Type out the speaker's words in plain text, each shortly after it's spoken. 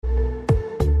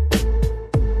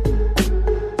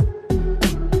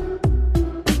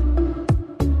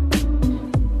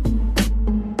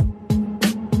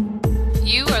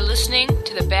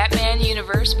the Batman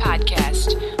Universe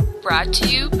podcast, brought to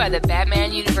you by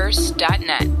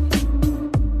thebatmanuniverse.net.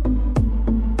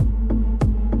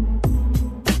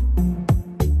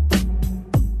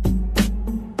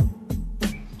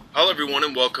 Hello everyone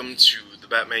and welcome to the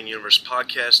Batman Universe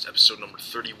podcast, episode number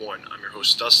 31. I'm your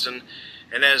host Dustin,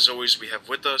 and as always we have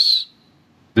with us...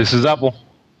 This is Apple.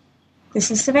 This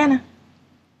is Savannah.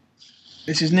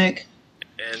 This is Nick.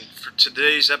 And for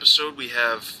today's episode we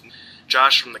have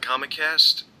Josh from the Comic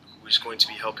Cast, who is going to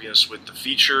be helping us with the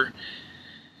feature.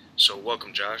 So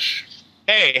welcome, Josh.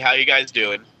 Hey, how you guys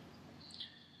doing?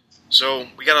 So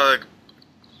we got a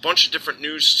bunch of different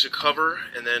news to cover,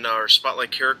 and then our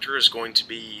spotlight character is going to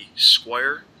be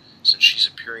Squire, since she's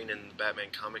appearing in the Batman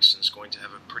comics and is going to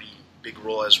have a pretty big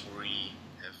role, as we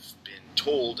have been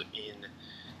told, in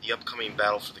the upcoming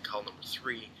battle for the Cowl number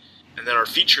 3. And then our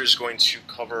feature is going to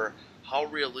cover how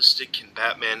realistic can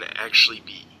Batman actually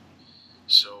be.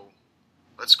 So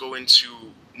let's go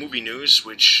into movie news,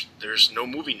 which there's no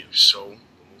movie news, so we'll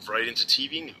move right into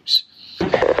TV news.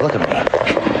 Look at me.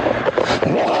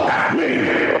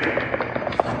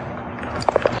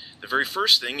 The very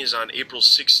first thing is on April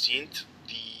 16th,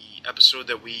 the episode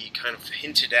that we kind of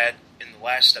hinted at in the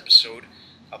last episode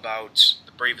about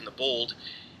The Brave and the Bold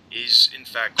is in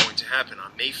fact going to happen.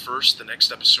 On May 1st, the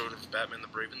next episode of Batman the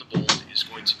Brave and the Bold is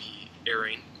going to be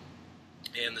airing.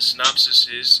 And the synopsis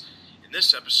is, in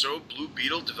this episode, Blue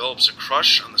Beetle develops a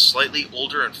crush on the slightly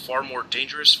older and far more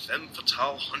dangerous femme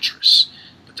fatale Huntress.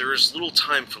 But there is little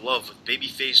time for love, with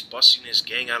Babyface busting his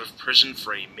gang out of prison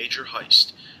for a major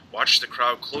heist. Watch the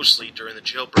crowd closely during the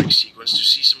jailbreak sequence to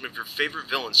see some of your favorite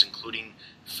villains, including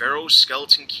Pharaoh,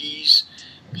 Skeleton Keys,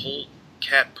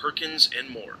 Polecat Perkins, and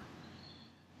more.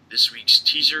 This week's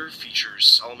teaser features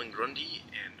Solomon Grundy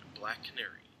and Black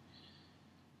Canary.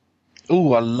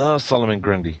 Ooh, I love Solomon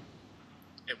Grundy.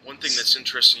 And one thing that's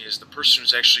interesting is the person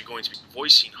who's actually going to be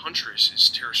voicing Huntress is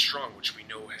Tara Strong, which we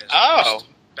know has voiced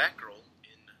Batgirl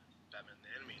in Batman the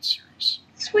Animated Series.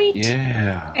 Sweet.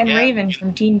 Yeah. And Raven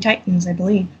from Teen Titans, I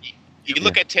believe. You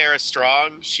look at Tara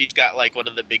Strong, she's got like one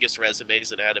of the biggest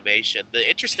resumes in animation. The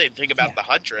interesting thing about the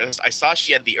Huntress, I saw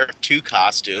she had the Earth 2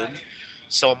 costume,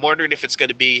 so I'm wondering if it's going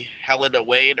to be Helena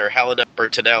Wayne or Helena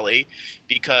Bertinelli,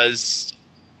 because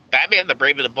Batman the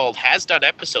Brave and the Bold has done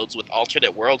episodes with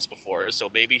alternate worlds before, so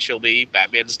maybe she'll be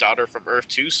Batman's daughter from Earth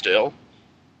 2 still.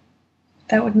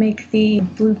 That would make the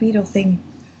Blue Beetle thing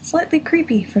slightly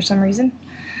creepy for some reason.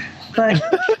 But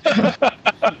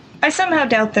I somehow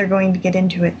doubt they're going to get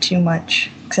into it too much,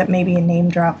 except maybe a name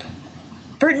drop.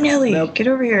 Bertinelli, get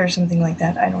over here, or something like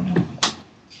that. I don't know.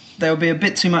 There'll be a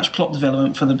bit too much plot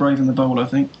development for The Brave and the Bold, I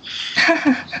think.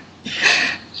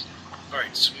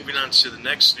 Alright, so moving on to the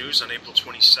next news. On April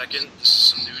 22nd, this is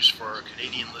some news for our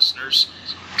Canadian listeners.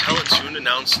 Teletoon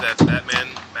announced that Batman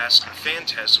Mask of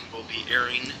Phantasm will be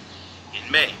airing in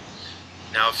May.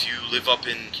 Now, if you live up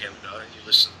in Canada and you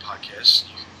listen to the podcast,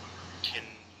 you can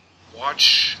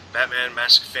watch Batman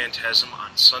Mask of Phantasm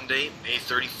on Sunday, May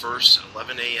 31st at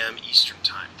 11 a.m. Eastern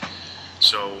Time.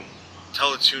 So,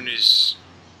 Teletoon is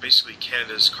basically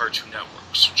Canada's Cartoon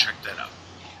Network, so check that out.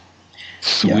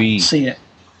 Sweet. Yeah, see it.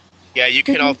 Yeah, you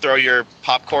can all throw your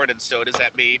popcorn and sodas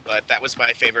at me, but that was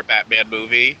my favorite Batman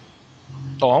movie.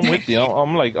 Oh, I'm with you.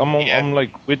 I'm like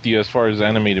with you as far as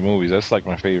animated movies. That's like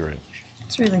my favorite.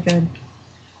 It's really good.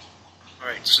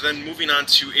 Alright, so then moving on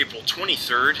to April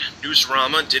 23rd,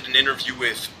 Newsrama did an interview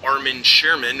with Armin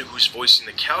Sherman, who's voicing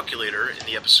the Calculator in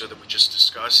the episode that we just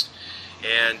discussed.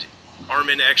 And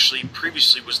Armin actually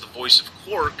previously was the voice of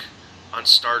Quark on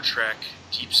Star Trek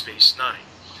Deep Space Nine.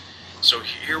 So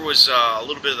here was a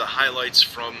little bit of the highlights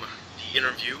from the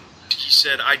interview. He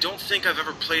said, "I don't think I've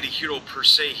ever played a hero per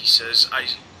se," he says.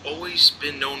 "I've always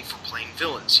been known for playing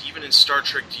villains. Even in Star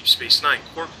Trek Deep Space Nine,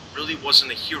 Quark really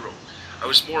wasn't a hero. I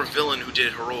was more a villain who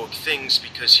did heroic things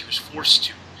because he was forced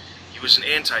to. He was an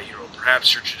anti-hero,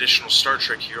 perhaps your traditional Star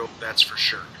Trek hero, that's for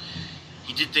sure.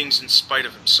 He did things in spite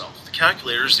of himself. The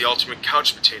Calculator is the ultimate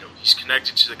couch potato. He's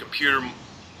connected to the computer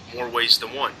more ways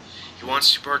than one. He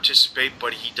wants to participate,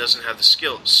 but he doesn't have the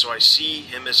skills, so I see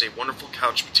him as a wonderful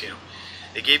couch potato.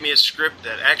 They gave me a script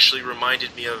that actually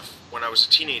reminded me of when I was a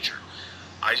teenager.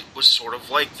 I was sort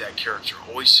of like that character,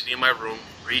 always sitting in my room,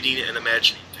 reading and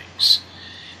imagining things.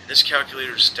 And this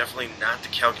Calculator is definitely not the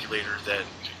Calculator that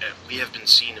we have been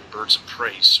seeing in Birds of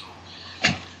Prey, so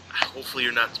hopefully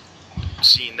you're not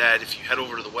seeing that. If you head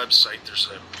over to the website, there's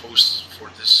a post for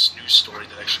this news story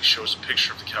that actually shows a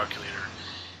picture of the Calculator.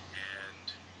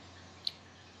 And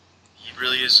he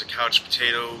really is a couch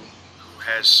potato who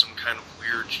has some kind of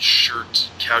weird shirt,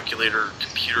 calculator,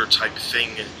 computer type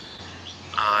thing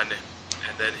on,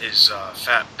 and then his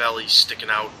fat belly sticking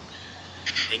out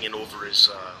hanging over his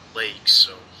legs.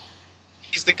 So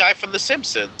He's the guy from The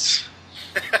Simpsons.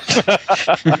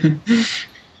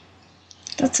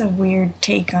 That's a weird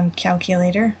take on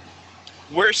Calculator.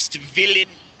 Worst villain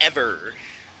ever.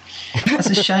 That's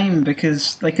a shame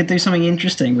because they could do something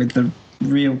interesting with the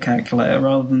real Calculator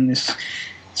rather than this.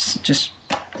 It's just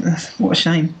what a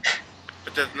shame.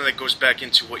 But then that goes back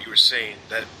into what you were saying,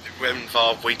 that it would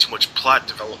involve way too much plot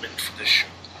development for this show.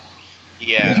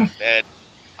 Yeah, and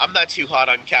I'm not too hot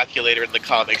on Calculator in the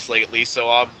comics lately, so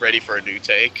I'm ready for a new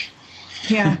take.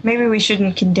 Yeah, maybe we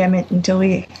shouldn't condemn it until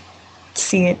we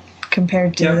see it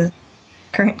compared to the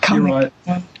current comic.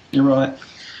 You're right.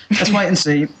 Let's wait and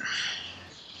see.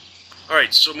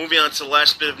 Alright, so moving on to the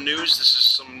last bit of news. This is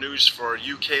some news for our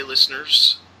UK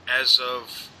listeners. As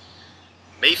of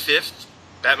May 5th,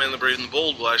 Batman the Brave and the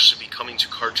Bold will actually be coming to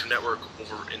Cartoon Network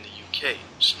over in the UK.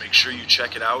 So make sure you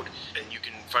check it out, and you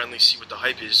can finally see what the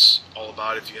hype is all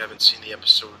about if you haven't seen the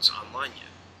episodes online yet.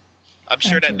 I'm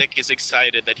sure that Nick is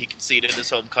excited that he can see it in his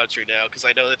home country now, because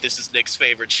I know that this is Nick's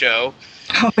favorite show.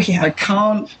 Oh, yeah. I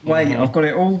can't wait. I've got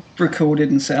it all recorded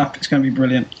and set up. It's going to be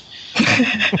brilliant.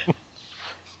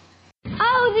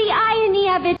 Oh, the irony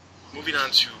of it. Moving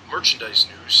on to merchandise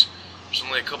news. There's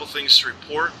only a couple things to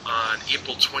report. On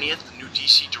April 20th, the new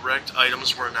DC Direct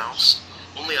items were announced.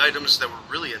 Only items that were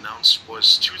really announced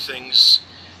was two things.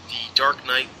 The Dark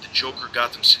Knight, the Joker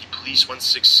Gotham City Police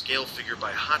 1/6 scale figure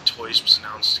by Hot Toys was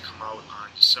announced to come out on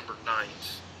December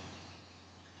 9th.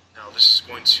 Now this is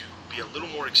going to be a little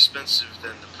more expensive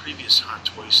than the previous Hot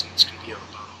Toys, and it's going to be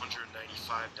about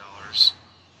 $195.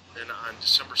 Then on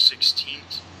December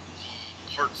 16th,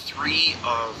 the Part 3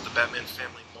 of the Batman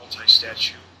Family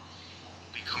Multi-Statue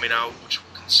will be coming out, which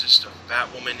will consist of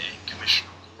Batwoman and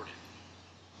Commissioner Gordon.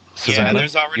 Yeah,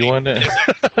 there's already... You want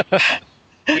to...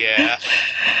 Yeah.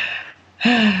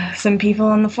 Some people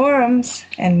on the forums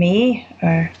and me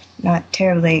are not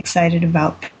terribly excited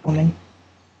about Batwoman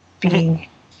being,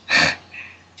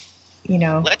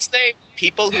 Let's name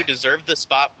people who deserve the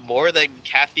spot more than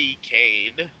Kathy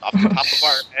Kane off the top of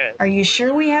our head. Are you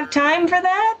sure we have time for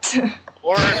that?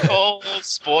 Oracle,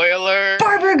 spoiler.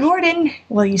 Barbara Gordon.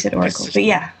 Well, you said Oracle, but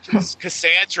yeah.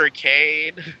 Cassandra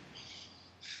Cain.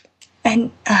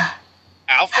 And,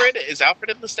 Alfred? Is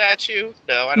Alfred in the statue?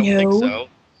 No, I don't think so.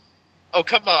 Oh,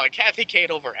 come on. Kathy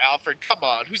Kane over Alfred. Come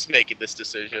on. Who's making this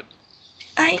decision?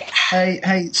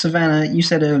 Hey, Savannah, you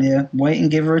said earlier, wait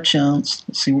and give her a chance.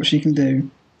 See what she can do.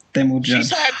 Then we'll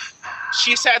judge.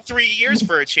 She's had 3 years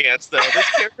for a chance, though. This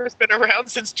character's been around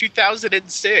since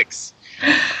 2006.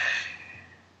 But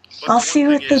I'll the see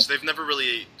one what thing is, they've never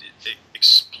really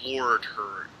explored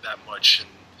her that much, and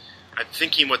I'm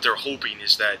thinking what they're hoping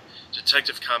is that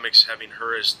Detective Comics having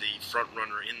her as the front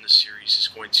runner in the series is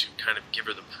going to kind of give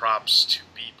her the props to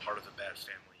be part of the Bat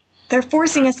family. They're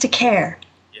forcing us to care.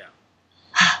 Yeah.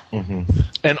 Mm-hmm.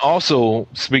 And also,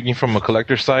 speaking from a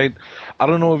collector side, I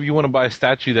don't know if you want to buy a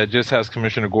statue that just has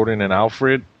Commissioner Gordon and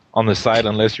Alfred on the side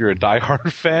unless you're a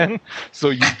diehard fan. So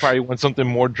you probably want something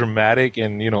more dramatic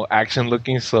and, action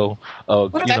looking. So,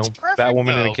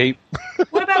 Batwoman in a cape.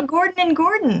 What about Gordon and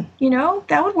Gordon?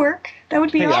 That would work. That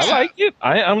would be awesome. I like it.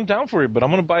 I'm down for it, but I'm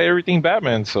going to buy everything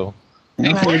Batman, so.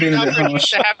 Gordon and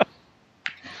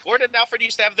Alfred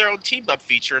used to have their own team-up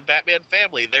feature in Batman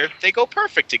Family. They go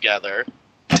perfect together.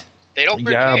 They don't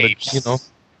bring capes. But,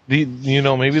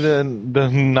 maybe the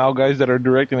now guys that are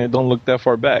directing it don't look that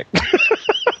far back.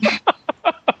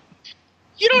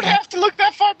 You don't have to look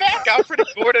that far back. Alfred and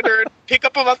Gordon pick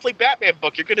up a monthly Batman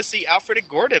book. You're going to see Alfred and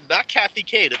Gordon, not Kathy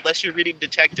Kane, unless you're reading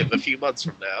Detective a few months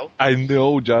from now. I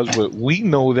know, Josh, but we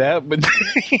know that. But,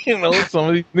 some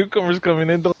of these newcomers coming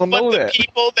in don't know that. But the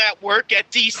people that work at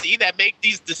DC that make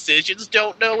these decisions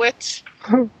don't know it.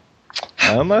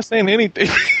 I'm not saying anything.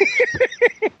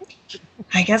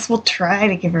 I guess we'll try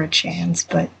to give her a chance,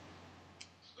 but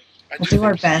we'll do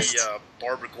our best.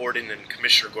 Barbara Gordon and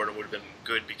Commissioner Gordon would have been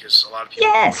good because a lot of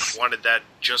people wanted that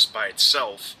just by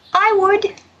itself. I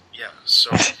would. Yeah,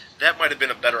 so that might have been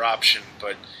a better option,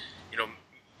 but,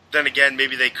 then again,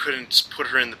 maybe they couldn't put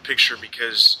her in the picture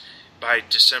because by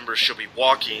December she'll be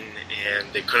walking and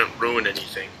they couldn't ruin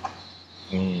anything.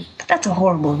 But that's a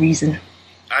horrible reason.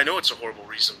 I know it's a horrible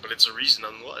reason, but it's a reason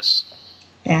nonetheless.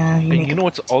 Yeah, you know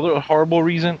what's the other horrible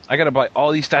reason? I gotta buy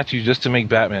all these statues just to make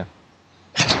Batman.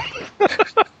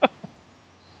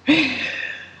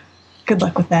 Good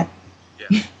luck with that.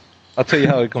 Yeah. I'll tell you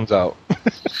how it comes out.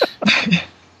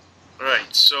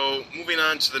 Alright, so moving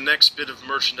on to the next bit of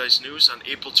merchandise news. On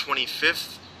April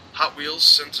 25th, Hot Wheels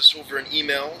sent us over an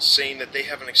email saying that they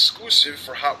have an exclusive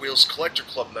for Hot Wheels Collector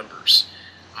Club members.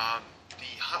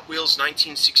 The Hot Wheels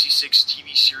 1966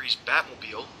 TV series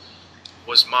Batmobile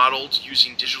was modeled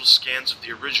using digital scans of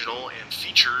the original and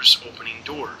features opening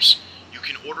doors. You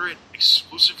can order it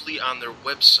exclusively on their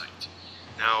website.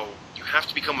 Now, you have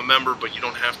to become a member, but you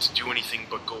don't have to do anything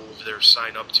but go over there,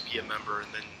 sign up to be a member,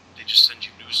 and then they just send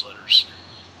you newsletters.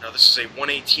 Now, this is a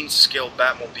 1/18th scale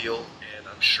Batmobile, and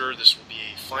I'm sure this will be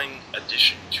a fine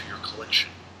addition to your collection.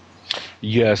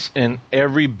 Yes, and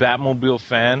every Batmobile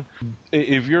fan,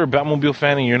 if you're a Batmobile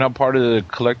fan and you're not part of the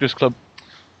Collectors Club,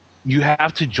 you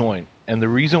have to join. And the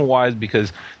reason why is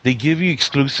because they give you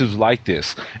exclusives like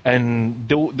this. And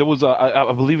there was,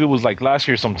 I believe it was like last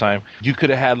year sometime, you could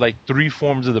have had like 3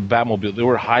 forms of the Batmobile. They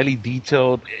were highly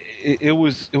detailed. It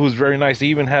was very nice. They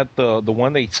even had the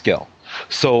 1/8 scale.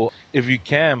 So if you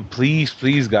can, please,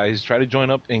 guys, try to join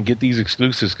up and get these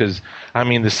exclusives. Because, I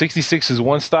mean, the 66 is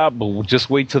one stop, but we'll just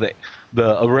wait till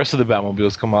the rest of the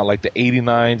Batmobiles come out, like the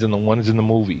 89s and the ones in the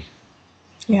movie.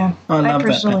 Yeah. I love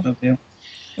that Batmobile.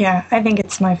 Yeah, I think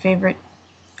it's my favorite.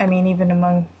 I mean, even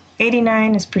among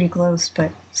 89 is pretty close,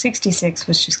 but 66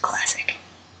 was just classic.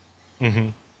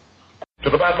 Mm-hmm. To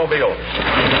the Batmobile.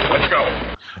 Let's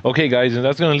go. Okay, guys, and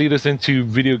that's going to lead us into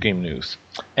video game news.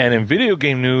 And in video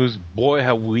game news, boy,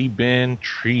 have we been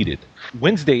treated.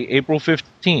 Wednesday, April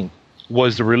 15th,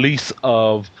 was the release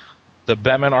of the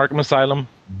Batman Arkham Asylum,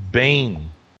 Bane.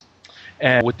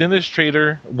 And within this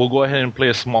trailer, we'll go ahead and play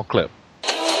a small clip. Get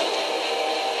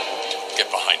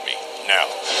behind me, now.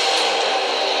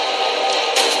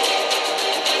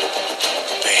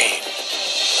 Bane.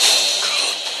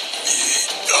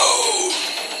 No.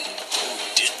 Who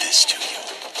did this to you?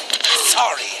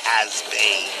 Sorry,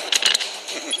 Has-Bane.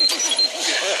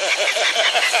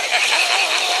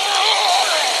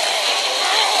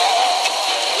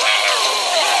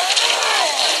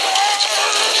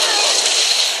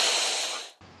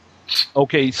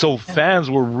 Okay, so fans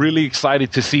were really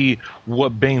excited to see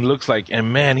what Bane looks like.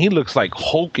 And man, he looks like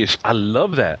Hulkish. I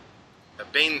love that.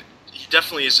 Bane, he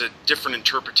definitely is a different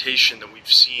interpretation than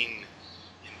we've seen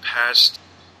in past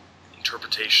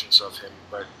interpretations of him.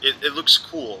 But it looks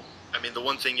cool. I mean, the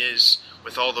one thing is,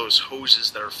 with all those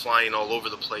hoses that are flying all over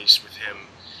the place with him,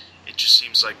 it just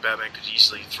seems like Batman could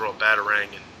easily throw a Batarang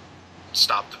and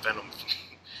stop the Venom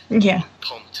from Yeah.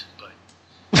 pumped. But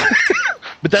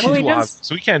But that's Well, his he wife, does-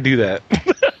 so we can't do that.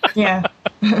 Yeah.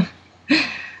 Yeah,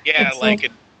 It's like like-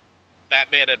 in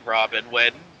Batman and Robin,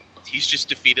 when he's just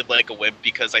defeated like a wimp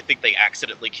because I think they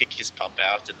accidentally kicked his pump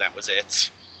out, and that was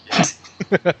it.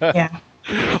 Yeah.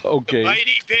 Okay.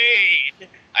 Mighty Bane,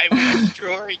 I will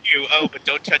destroy you. Oh, but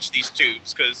don't touch these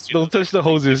tubes, because Don't touch the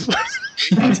hoses. But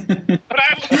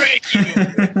I will break you.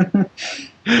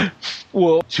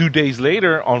 Well, 2 days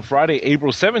later, on Friday,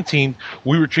 April 17th,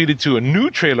 we were treated to a new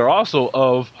trailer also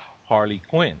of Harley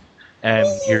Quinn. And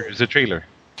here's the trailer.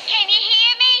 Can you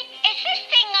hear me? Is this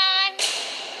thing on?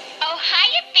 Oh,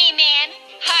 hiya, B-Man.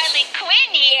 Harley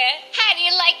Quinn here. How do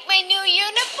you like my new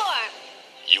uniform?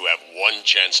 You have one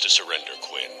chance to surrender,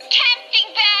 Quinn. Tempting,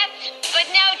 Beth, but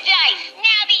no dice.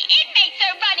 Now the inmates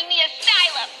are running the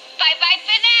asylum. Bye-bye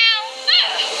for now.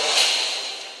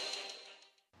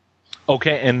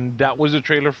 Okay, and that was the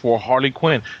trailer for Harley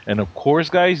Quinn. And of course,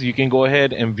 guys, you can go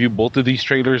ahead and view both of these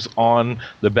trailers on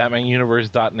the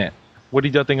BatmanUniverse.net. What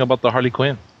did you think about the Harley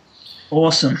Quinn?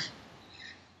 Awesome.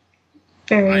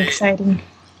 Very exciting.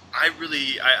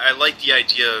 I like the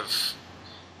idea of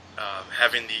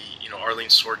having the Arlene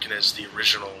Sorkin as the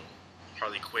original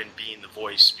Harley Quinn being the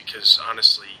voice, because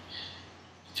honestly,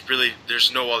 really,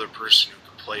 there's no other person who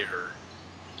could play her.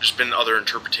 There's been other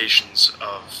interpretations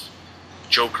of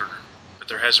Joker, but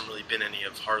there hasn't really been any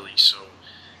of Harley, so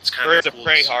it's kind Birds of of cool.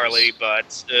 Prey Harley,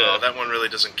 but Well, that one really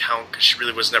doesn't count because she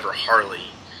really was never Harley.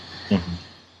 Mhm.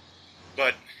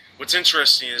 But what's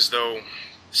interesting is, though,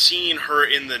 seeing her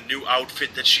in the new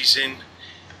outfit that she's in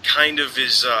kind of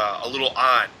is a little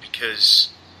odd, because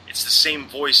it's the same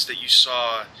voice that you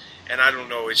saw, and I don't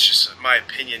know, it's just my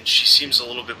opinion, she seems a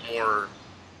little bit more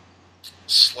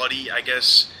slutty, I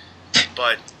guess,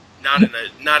 but not in a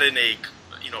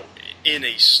in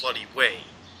a slutty way.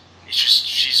 It's just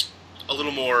she's a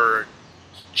little more,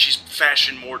 she's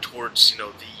fashioned more towards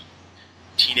the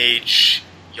teenage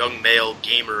young male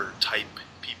gamer type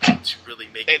people to really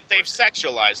make it they've work.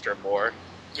 sexualized her more.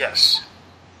 Yes.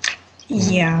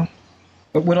 Yeah.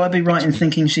 But would I be right in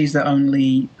thinking she's the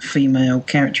only female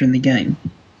character in the game?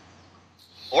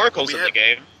 Oracle's We in the had-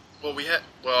 game.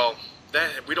 Well,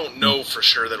 that we don't know for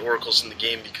sure that Oracle's in the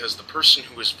game, because the person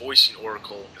who was voicing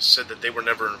Oracle said that they were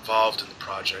never involved in the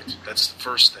project. That's the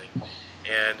first thing.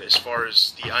 And as far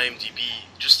as the IMDb,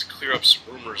 just to clear up some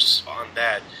rumors on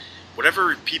that,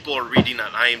 whatever people are reading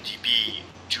on IMDb,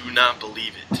 do not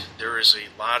believe it. There is a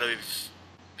lot of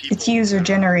people. It's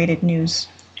user-generated news.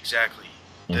 Exactly.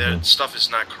 That stuff is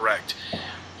not correct.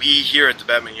 We here at the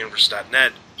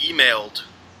BatmanUniverse.net emailed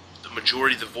the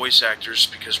majority of the voice actors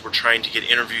because we're trying to get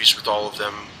interviews with all of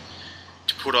them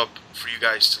to put up for you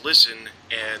guys to listen,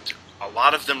 and a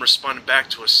lot of them responded back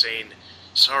to us saying,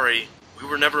 sorry, we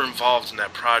were never involved in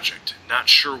that project. Not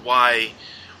sure why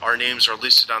our names are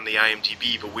listed on the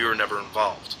IMDb, but we were never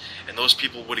involved. And those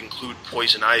people would include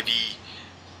Poison Ivy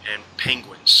and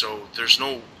Penguin. So there's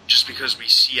no, just because we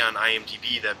see on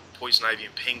IMDb that Poison Ivy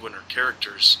and Penguin are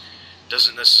characters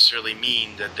doesn't necessarily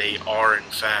mean that they are in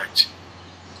fact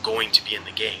going to be in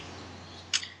the game.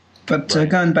 But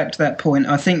going back to that point,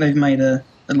 I think they've made her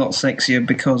a lot sexier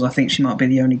because I think she might be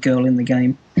the only girl in the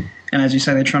game. And as you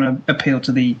say, they're trying to appeal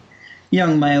to the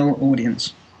young male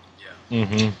audience. Yeah.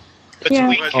 Mm-hmm.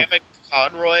 Between Kevin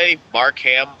Conroy, Mark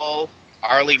Hamill,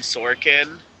 Arlene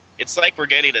Sorkin, it's like we're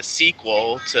getting a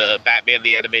sequel to Batman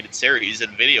the Animated Series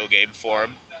in video game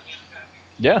form.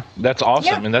 Yeah, that's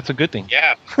awesome, and that's a good thing.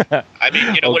 Yeah. I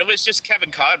mean, when it was just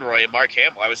Kevin Conroy and Mark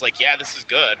Hamill, I was like, yeah, this is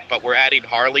good. But we're adding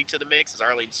Harley to the mix as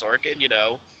Arlene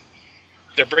Sorkin,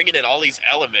 They're bringing in all these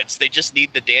elements. They just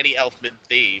need the Danny Elfman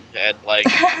theme, and,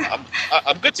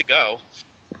 I'm good to go.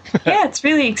 Yeah, it's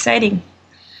really exciting.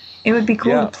 It would be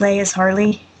cool to play as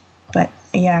Harley, but,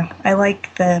 yeah,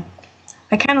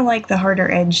 I kind of like the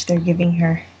harder edge they're giving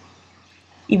her,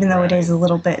 even though it is a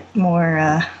little bit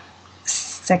more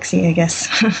sexy, I guess.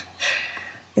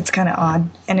 It's kind of odd,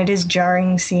 and it is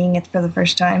jarring seeing it for the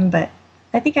first time, but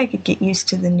I think I could get used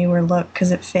to the newer look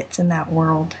because it fits in that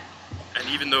world. And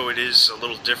even though it is a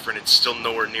little different, it's still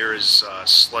nowhere near as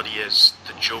slutty as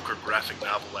the Joker graphic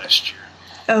novel last year.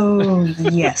 Oh,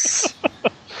 yes.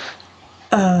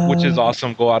 Which is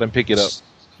awesome. Go out and pick it up.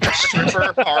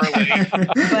 Stripper Harley.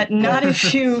 But not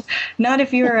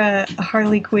if you're a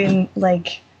Harley Quinn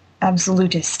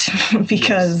absolutist,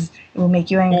 because it will make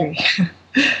you angry.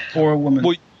 Or a woman.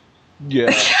 Well,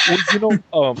 yeah.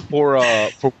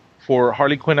 For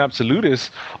Harley Quinn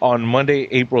Absolutist, on Monday,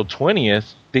 April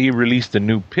 20th, they released the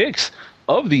new pics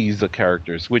of these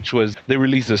characters, which was they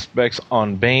released the specs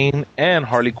on Bane and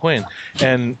Harley Quinn.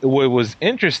 And what was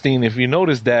interesting, if you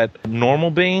notice that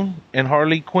normal Bane and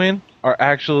Harley Quinn are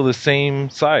actually the same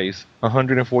size,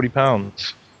 140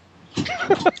 pounds.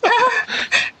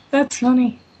 That's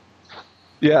funny.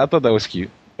 Yeah, I thought that was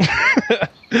cute.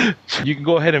 You can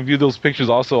go ahead and view those pictures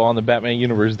also on the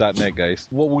BatmanUniverse.net, guys.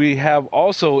 What we have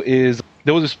also is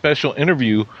there was a special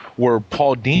interview where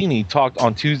Paul Dini talked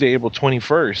on Tuesday, April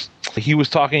 21st. He was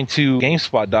talking to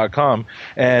GameSpot.com,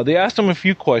 and they asked him a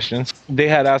few questions. They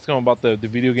had asked him about the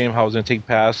video game, how it was going to take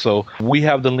place. So we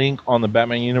have the link on the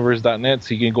BatmanUniverse.net,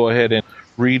 so you can go ahead and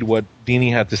read what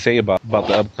Dini had to say about the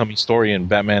upcoming story in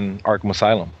Batman Arkham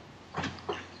Asylum.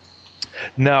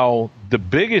 Now, the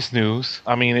biggest news,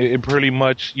 I mean, it pretty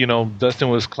much, Dustin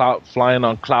was flying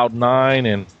on Cloud 9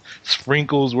 and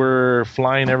sprinkles were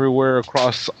flying everywhere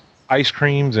across ice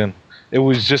creams, and it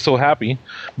was just so happy.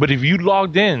 But if you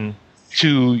logged in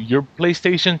to your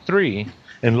PlayStation 3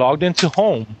 and logged into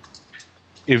home,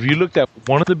 if you looked at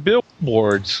one of the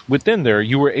billboards within there,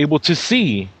 you were able to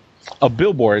see a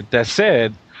billboard that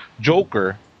said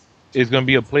Joker is going to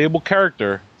be a playable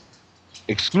character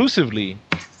exclusively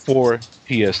for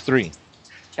PS3.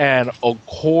 And of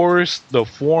course the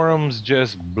forums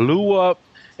just blew up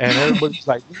and everybody's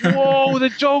like, whoa, the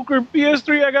Joker,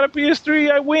 PS3, I got a PS3,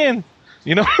 I win.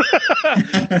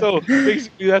 So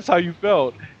basically that's how you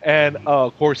felt. And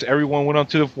of course everyone went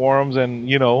onto the forums, and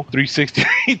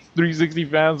 360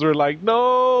 fans were like,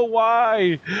 no,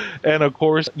 why? And of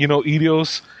course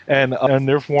Eidos and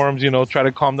their forums try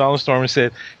to calm down the storm and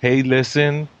said, hey,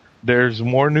 listen, there's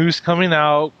more news coming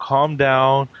out. Calm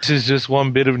down. This is just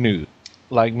one bit of news.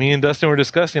 Like me and Dustin were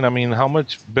discussing, I mean, how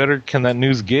much better can that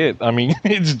news get? I mean,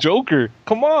 it's Joker.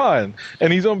 Come on.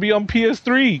 And he's going to be on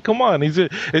PS3. Come on. It's going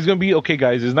to be, okay,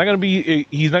 guys, he's not going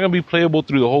to be playable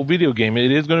through the whole video game.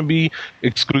 It is going to be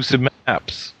exclusive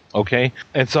maps. Okay?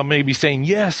 And some may be saying,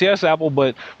 yes, Apple,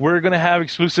 but we're going to have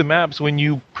exclusive maps when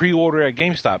you pre-order at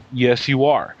GameStop. Yes, you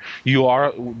are.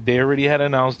 They already had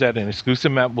announced that an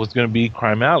exclusive map was going to be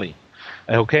Crime Alley.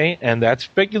 Okay? And that's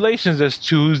speculations as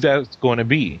to who's that's going to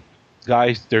be.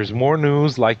 Guys, there's more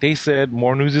news. Like they said,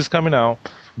 more news is coming out.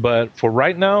 But for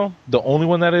right now, the only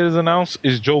one that is announced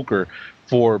is Joker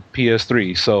for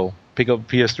PS3. So pick up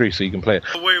PS3 so you can play it.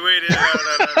 Wait. No.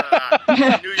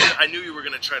 I knew you were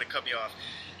going to try to cut me off.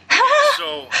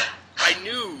 So I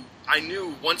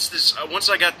knew once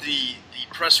I got the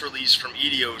press release from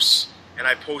Eidos and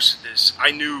I posted this,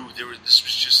 I knew this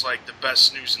was just like the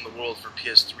best news in the world for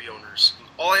PS3 owners.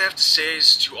 All I have to say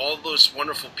is to all those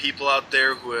wonderful people out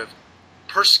there who have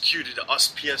persecuted us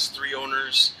PS3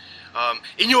 owners,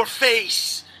 In your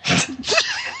face!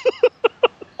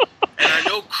 And I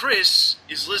know Chris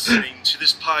is listening to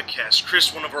this podcast.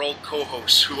 Chris, one of our old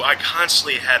co-hosts, who I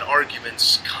constantly had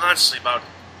arguments about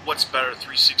what's better,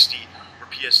 360 or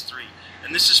PS3.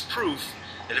 And this is proof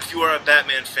that if you are a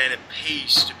Batman fan, it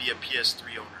pays to be a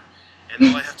PS3 owner. And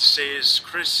all I have to say is,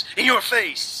 Chris, in your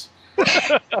face!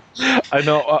 I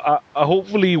know.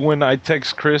 Hopefully, when I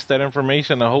text Chris that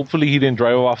information, hopefully he didn't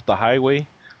drive off the highway.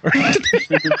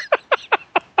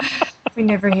 We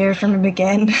never hear from him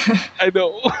again. I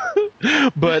know.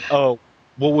 But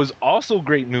what was also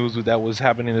great news that was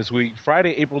happening this week,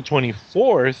 Friday, April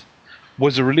 24th,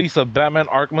 was the release of Batman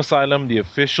Arkham Asylum. The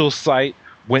official site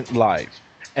went live.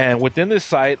 And within this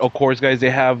site, of course, guys, they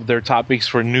have their topics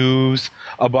for news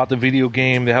about the video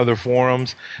game. They have their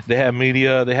forums. They have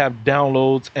media. They have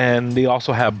downloads. And they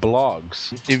also have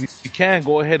blogs. If you can,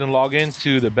 go ahead and log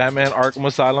into the Batman Arkham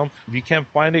Asylum. If you can't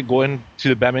find it, go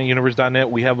into the BatmanUniverse.net.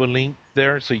 We have a link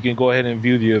there, so you can go ahead and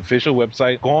view the official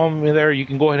website. Go on there. You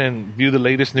can go ahead and view the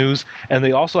latest news. And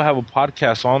they also have a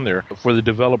podcast on there for the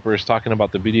developers talking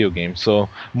about the video game. So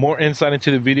more insight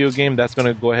into the video game, that's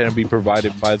going to go ahead and be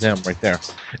provided by them right there.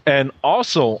 And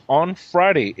also, on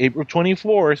Friday, April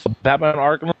 24th, Batman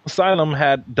Arkham Asylum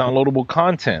had downloadable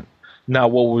content. Now,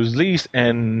 what was released,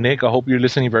 and Nick, I hope you're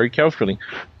listening very carefully,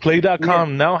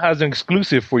 Play.com now has an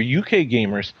exclusive for UK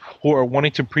gamers who are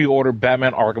wanting to pre-order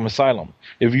Batman Arkham Asylum.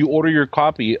 If you order your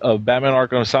copy of Batman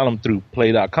Arkham Asylum through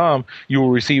Play.com, you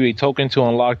will receive a token to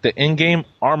unlock the in-game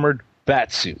armored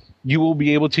Batsuit. You will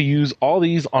be able to use all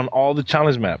these on all the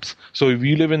challenge maps. So if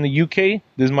you live in the UK,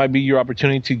 this might be your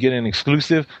opportunity to get an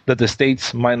exclusive that the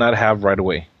States might not have right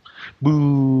away.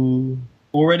 Boo.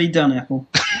 Already done, Apple.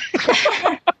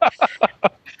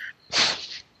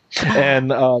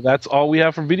 And that's all we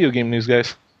have for video game news,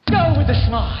 guys. Go with the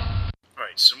smart.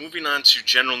 Alright, so moving on to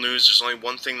general news, there's only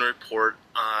one thing to report.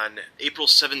 On April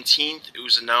 17th, it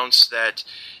was announced that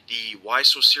the Why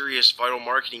So Serious Viral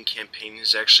Marketing campaign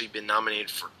has actually been nominated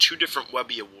for 2 different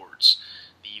Webby Awards.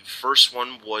 The first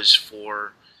one was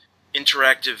for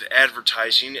interactive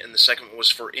advertising, and the second one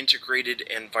was for integrated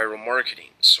and viral marketing.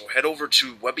 So head over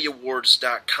to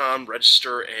webbyawards.com,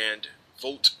 register, and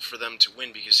vote for them to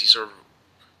win, because these are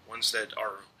ones that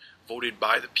are voted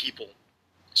by the people.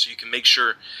 So you can make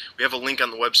sure, we have a link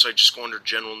on the website, just go under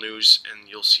general news and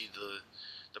you'll see the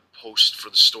post for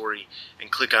the story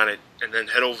and click on it, and then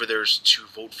head over there to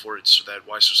vote for it so that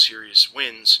Why So Serious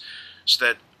wins, so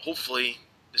that hopefully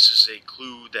this is a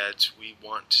clue that we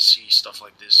want to see stuff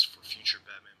like this for future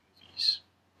Batman movies.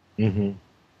 Mm-hmm.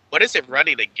 What is it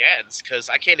running against? Because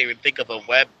I can't even think of a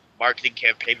web marketing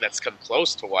campaign that's come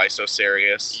close to Why So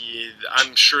Serious. Yeah,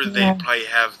 I'm sure they probably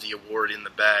have the award in the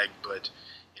bag, but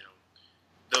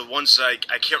the ones I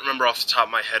can't remember off the top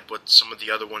of my head what some of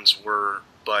the other ones were,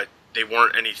 but they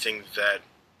weren't anything that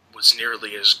was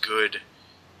nearly as good,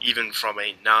 even from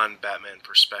a non-Batman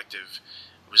perspective.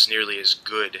 It was nearly as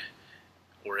good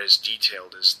or as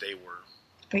detailed as they were.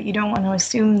 But you don't want to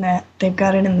assume that they've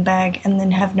got it in the bag and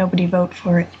then have nobody vote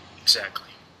for it. Exactly.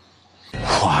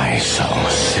 Why so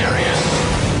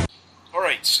serious?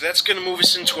 Alright, so that's going to move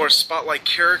us into our spotlight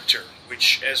character,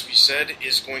 which, as we said,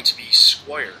 is going to be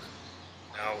Squire.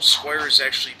 Now, Squire has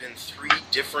actually been 3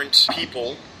 different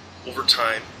people over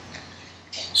time.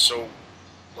 So,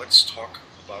 let's talk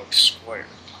about Squire.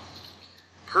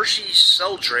 Percy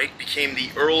Sheldrake became the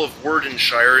Earl of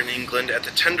Wardenshire in England at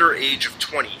the tender age of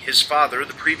 20. His father,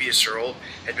 the previous Earl,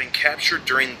 had been captured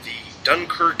during the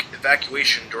Dunkirk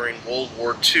evacuation during World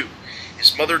War II.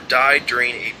 His mother died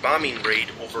during a bombing raid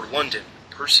over London.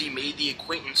 Percy made the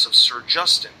acquaintance of Sir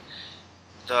Justin,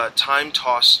 the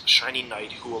time-tossed Shining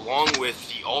Knight, who, along with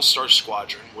the All-Star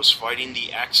Squadron, was fighting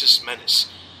the Axis menace.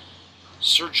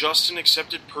 Sir Justin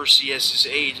accepted Percy as his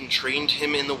aide and trained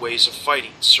him in the ways of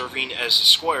fighting. Serving as a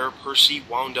squire, Percy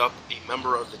wound up a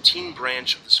member of the teen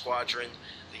branch of the squadron,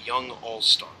 the Young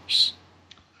All-Stars.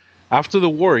 After the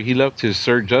war, he left his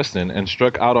Sir Justin and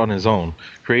struck out on his own,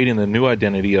 creating the new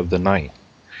identity of the Knight.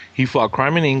 He fought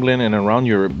crime in England and around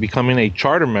Europe, becoming a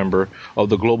charter member of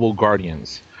the Global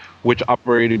Guardians, which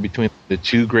operated between the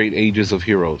 2 great ages of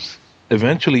heroes.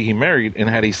 Eventually, he married and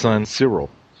had a son, Cyril,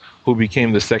 who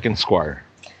became the second Squire.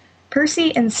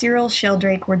 Percy and Cyril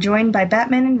Sheldrake were joined by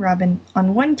Batman and Robin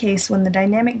on one case when the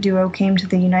dynamic duo came to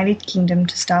the United Kingdom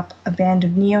to stop a band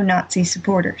of neo-Nazi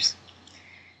supporters.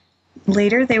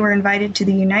 Later, they were invited to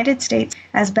the United States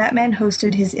as Batman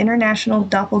hosted his international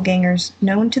doppelgangers,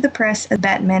 known to the press as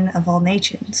Batmen of All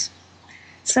Nations.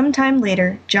 Sometime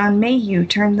later, John Mayhew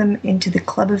turned them into the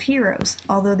Club of Heroes,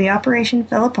 although the operation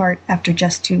fell apart after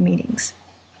just 2 meetings.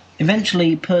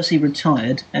 Eventually, Percy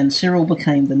retired, and Cyril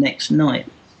became the next knight.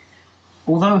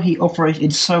 although he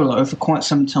operated solo for quite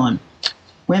some time.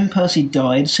 When Percy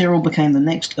died, Cyril became the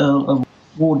next Earl of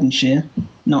Wardenshire,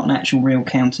 not an actual real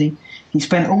county. He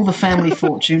spent all the family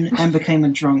fortune and became a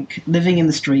drunk, living in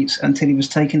the streets until he was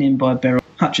taken in by Beryl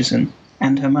Hutchison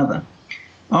and her mother.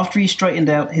 After he straightened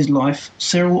out his life,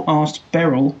 Cyril asked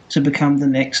Beryl to become the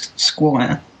next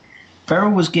squire.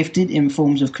 Beryl was gifted in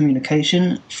forms of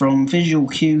communication, from visual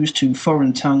cues to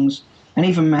foreign tongues, and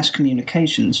even mass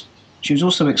communications. She was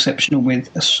also exceptional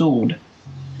with a sword.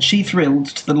 She thrilled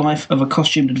to the life of a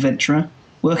costumed adventurer,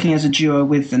 working as a duo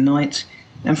with the Knight,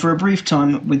 and for a brief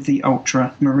time with the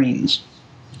Ultramarines.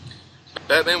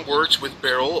 Batman worked with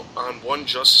Beryl on one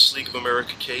Justice League of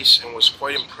America case and was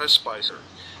quite impressed by her.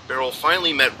 Beryl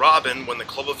finally met Robin when the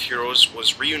Club of Heroes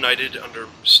was reunited under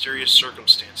mysterious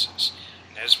circumstances.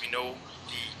 And as we know,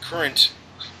 the current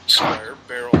Squire,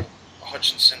 Beryl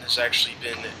Hutchinson, has actually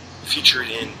been featured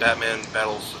in Batman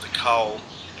Battle for the Cowl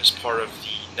as part of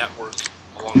the network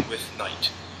along with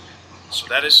Knight. So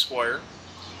that is Squire.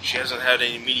 She hasn't had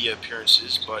any media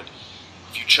appearances, but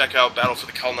if you check out Battle for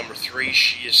the Cowl number 3,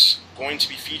 she is going to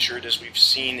be featured, as we've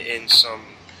seen in some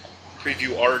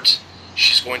preview art.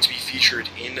 She's going to be featured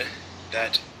in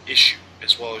that issue,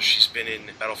 as well as she's been in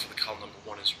Battle for the Cowl number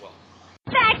 1 as well.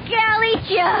 That girl eats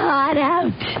your heart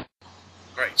out.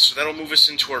 Alright, so that'll move us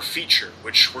into our feature,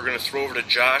 which we're going to throw over to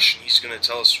Josh, and he's going to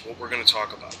tell us what we're going to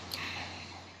talk about.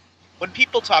 When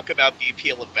people talk about the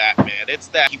appeal of Batman, it's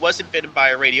that he wasn't bitten by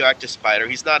a radioactive spider,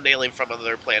 he's not an alien from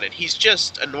another planet, he's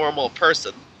just a normal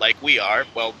person, like we are.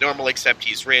 Well, normal except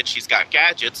he's rich, he's got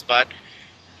gadgets, but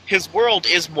his world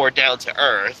is more down to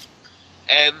earth.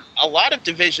 And a lot of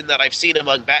division that I've seen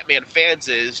among Batman fans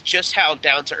is just how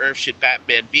down to earth should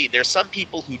Batman be. There's some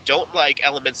people who don't like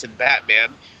elements in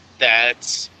Batman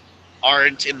that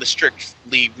aren't in the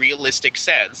strictly realistic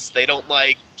sense. They don't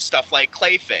like stuff like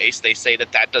Clayface. They say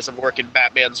that that doesn't work in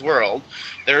Batman's world.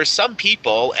 There are some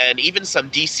people, and even some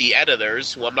DC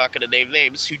editors, who I'm not going to name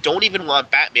names, who don't even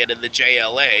want Batman in the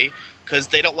JLA because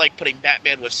they don't like putting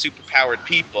Batman with superpowered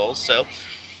people. So,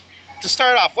 to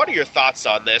start off, what are your thoughts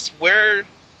on this? Where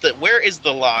is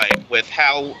the line with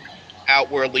how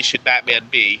outwardly should Batman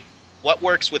be? What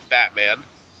works with Batman?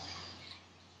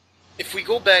 If we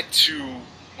go back to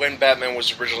when Batman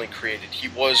was originally created, he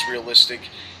was realistic.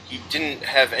 He didn't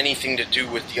have anything to do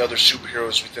with the other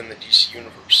superheroes within the DC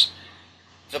universe.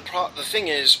 The thing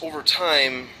is, over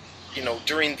time,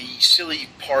 during the silly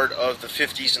part of the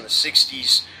 50s and the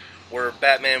 60s, where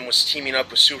Batman was teaming up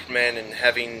with Superman and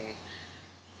having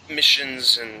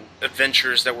missions and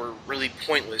adventures that were really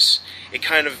pointless, it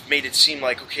kind of made it seem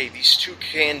like, okay, these two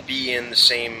can be in the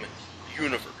same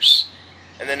universe.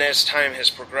 And then as time has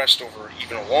progressed over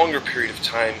even a longer period of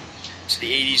time, to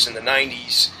the 80s and the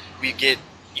 90s, we get,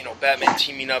 Batman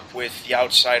teaming up with the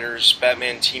Outsiders,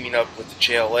 Batman teaming up with the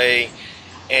JLA,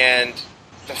 and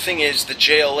the thing is, the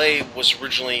JLA was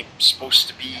originally supposed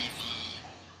to be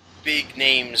the big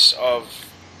names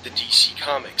of the DC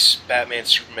comics, Batman,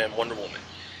 Superman, Wonder Woman,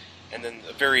 and then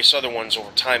the various other ones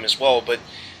over time as well, but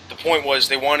the point was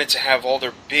they wanted to have all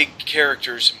their big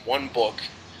characters in one book,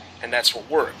 and that's what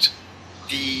worked.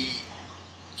 The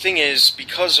thing is,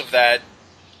 because of that,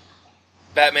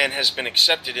 Batman has been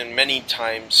accepted in many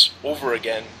times over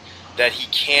again that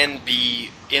he can be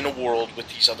in a world with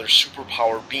these other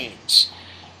superpower beings.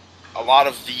 A lot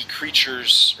of the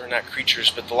creatures, or not creatures,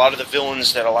 but a lot of the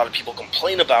villains that a lot of people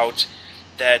complain about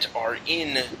that are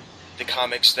in the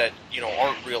comics that,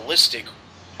 aren't realistic,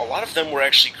 a lot of them were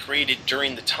actually created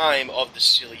during the time of the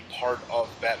silly part of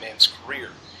Batman's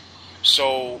career.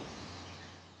 So,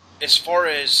 as far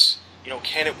as,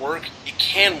 can it work? It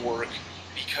can work,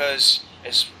 because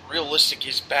as realistic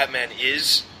as Batman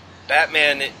is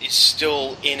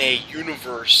still in a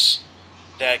universe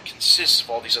that consists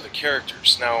of all these other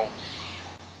characters. Now,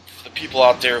 for the people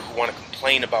out there who want to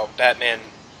complain about Batman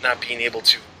not being able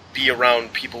to be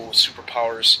around people with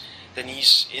superpowers, then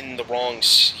he's in the wrong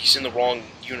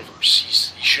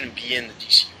universe. He shouldn't be in the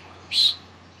DC universe.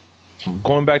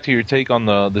 Going back to your take on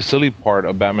the silly part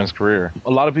of Batman's career, a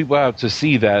lot of people have to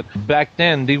see that back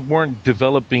then they weren't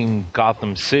developing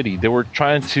Gotham City. They were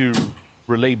trying to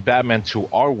relate Batman to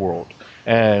our world.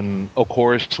 And, of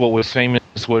course, what was famous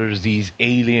was these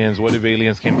aliens. What if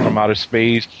aliens came from outer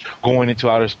space, going into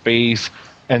outer space,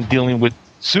 and dealing with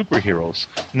superheroes?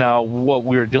 Now, what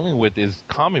we're dealing with is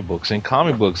comic books. In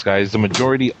comic books, guys, the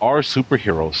majority are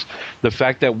superheroes. The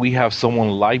fact that we have someone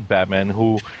like Batman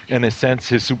who, in a sense,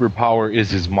 his superpower is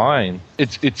his mind,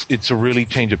 it's a really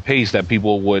change of pace that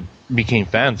people became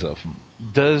fans of.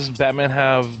 Does Batman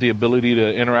have the ability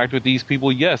to interact with these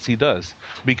people? Yes, he does.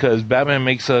 Because Batman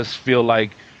makes us feel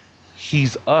like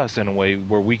he's us in a way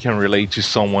where we can relate to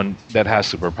someone that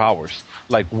has superpowers.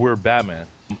 Like we're Batman.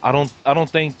 I don't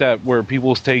think that where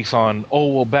people's takes on, oh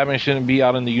well, Batman shouldn't be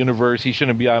out in the universe, he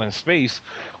shouldn't be out in space.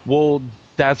 Well,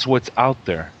 that's what's out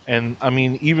there. And I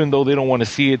mean, even though they don't want to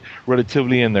see it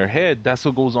relatively in their head, that's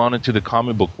what goes on into the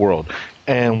comic book world.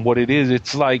 And what it is,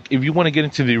 it's like, if you want to get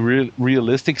into the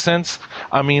realistic sense,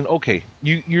 I mean, okay,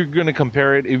 you're going to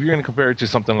compare it. If you're going to compare it to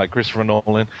something like Christopher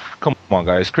Nolan, come on,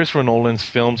 guys. Christopher Nolan's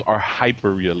films are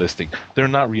hyper realistic. They're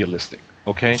not realistic,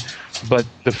 okay? But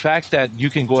the fact that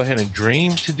you can go ahead and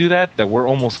dream to do that we're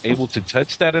almost able to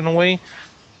touch that in a way,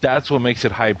 that's what makes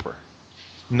it hyper.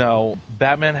 Now,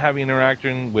 Batman having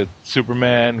interaction with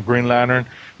Superman, Green Lantern,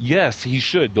 yes, he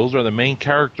should. Those are the main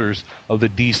characters of the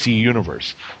DC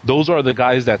universe. Those are the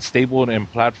guys that stapled and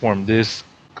platformed this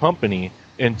company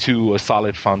into a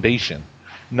solid foundation.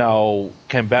 Now,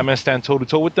 can Batman stand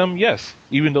toe-to-toe with them? Yes.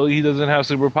 Even though he doesn't have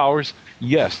superpowers?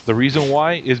 Yes. The reason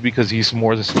why is because he's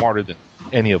more smarter than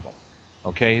any of them.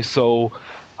 Okay? So,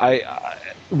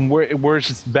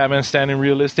 where's Batman standing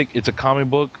realistic? It's a comic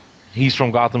book. He's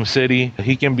from Gotham City.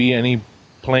 He can be any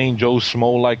plain Joe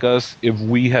Schmo like us if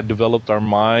we had developed our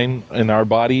mind and our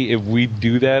body, if we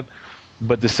do that.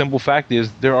 But the simple fact is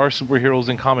there are superheroes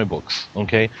in comic books,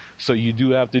 okay? So you do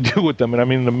have to deal with them. And I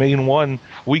mean, the main one,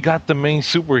 we got the main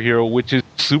superhero, which is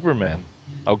Superman,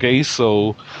 okay?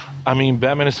 So, I mean,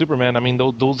 Batman and Superman, I mean,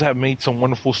 those have made some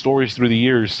wonderful stories through the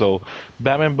years. So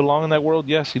Batman belong in that world?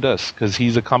 Yes, he does, because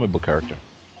he's a comic book character.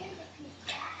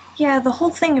 Yeah, the whole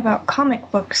thing about comic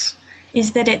books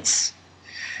is that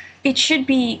it should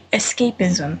be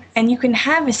escapism, and you can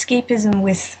have escapism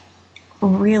with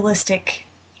realistic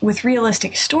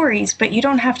stories, but you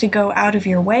don't have to go out of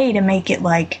your way to make it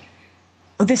like,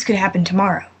 oh, this could happen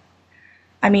tomorrow.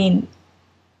 I mean,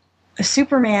 a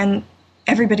Superman,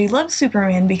 everybody loves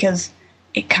Superman because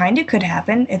it kind of could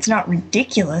happen. It's not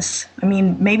ridiculous. I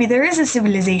mean, maybe there is a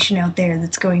civilization out there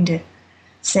that's going to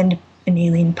send an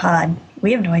alien pod.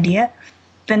 We have no idea.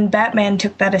 Then Batman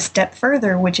took that a step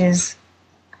further, which is,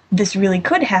 this really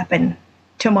could happen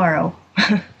tomorrow.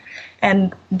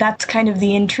 And that's kind of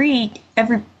the intrigue.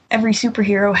 Every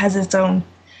superhero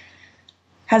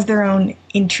has their own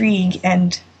intrigue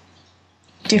and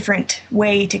different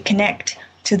way to connect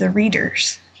to the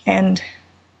readers. And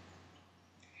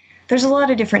there's a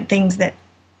lot of different things that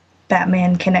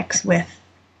Batman connects with.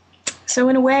 So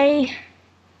in a way,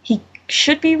 he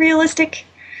should be realistic,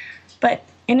 but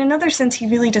in another sense, he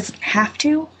really doesn't have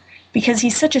to, because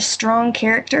he's such a strong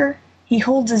character. He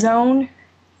holds his own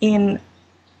in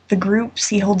the groups.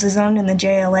 He holds his own in the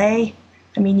JLA.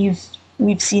 I mean,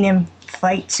 we've seen him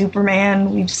fight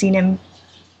Superman. We've seen him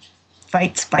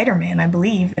fight Spider-Man, I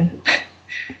believe, and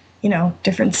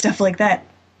different stuff like that.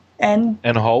 And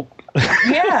Hulk.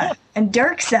 Yeah, and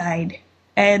Darkseid,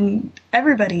 and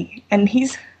everybody. And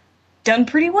he's done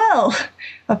pretty well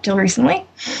up till recently.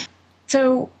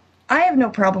 So I have no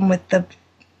problem with the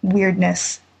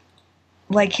weirdness.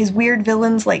 Like his weird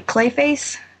villains like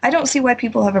Clayface, I don't see why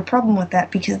people have a problem with that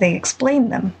because they explain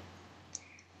them.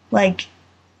 Like,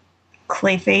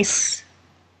 Clayface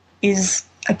is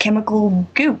a chemical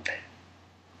goop.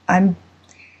 I'm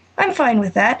fine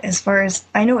with that, as far as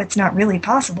I know it's not really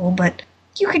possible, but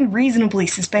you can reasonably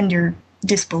suspend your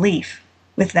disbelief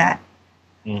with that.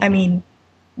 Mm-hmm. I mean,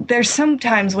 there's some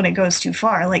times when it goes too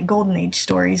far, like Golden Age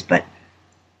stories, but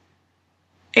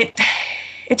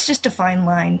it's just a fine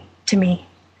line to me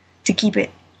to keep it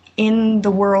in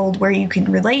the world where you can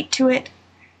relate to it,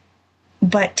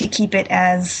 but to keep it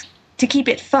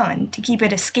fun, to keep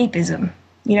it escapism,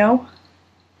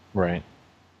 Right.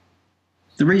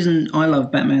 The reason I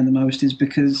love Batman the most is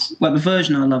because, the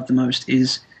version I love the most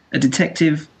is a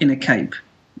detective in a cape.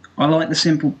 I like the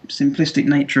simplistic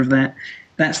nature of that.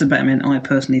 That's the Batman I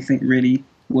personally think really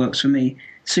works for me.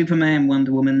 Superman,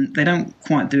 Wonder Woman, they don't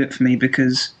quite do it for me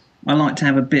because I like to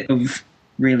have a bit of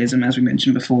realism, as we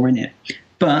mentioned before, in it.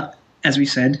 But, as we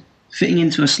said, fitting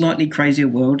into a slightly crazier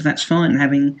world, that's fine.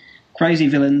 Having crazy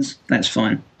villains, that's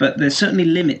fine. But there's certainly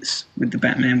limits with the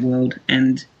Batman world,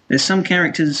 and there's some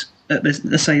characters,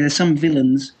 let's say there's some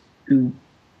villains who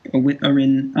are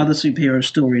in other superhero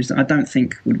stories that I don't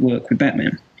think would work with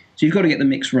Batman. So you've got to get the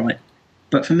mix right.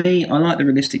 But for me, I like the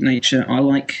realistic nature. I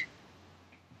like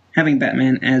having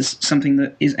Batman as something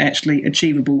that is actually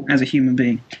achievable as a human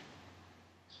being.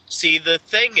 See, the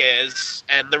thing is,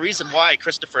 and the reason why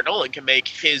Christopher Nolan can make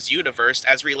his universe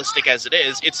as realistic as it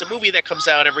is, it's a movie that comes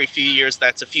out every few years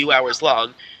that's a few hours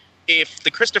long. If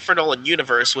the Christopher Nolan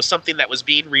universe was something that was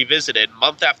being revisited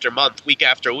month after month, week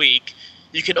after week,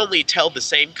 you can only tell the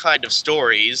same kind of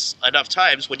stories enough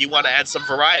times when you want to add some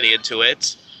variety into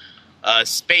it. a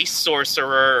space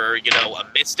sorcerer or, a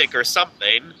mystic or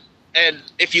something. And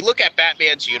if you look at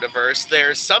Batman's universe,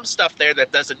 there's some stuff there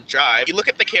that doesn't jive. You look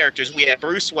at the characters, we have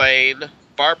Bruce Wayne,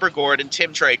 Barbara Gordon,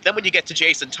 Tim Drake. Then when you get to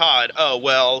Jason Todd, oh,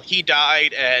 well, he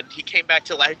died and he came back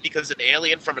to life because an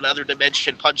alien from another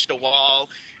dimension punched a wall,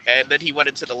 and then he went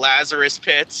into the Lazarus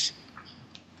pit.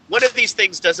 One of these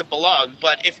things doesn't belong,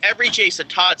 but if every Jason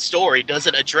Todd story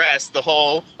doesn't address the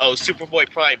whole, oh, Superboy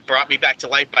Prime brought me back to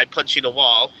life by punching a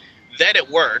wall, then it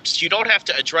works. You don't have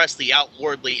to address the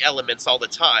outwardly elements all the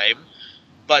time,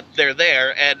 but they're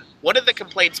there. And one of the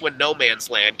complaints when No Man's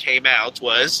Land came out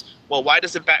was, well, why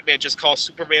doesn't Batman just call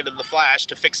Superman and the Flash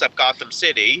to fix up Gotham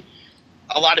City?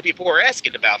 A lot of people were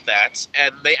asking about that,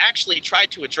 and they actually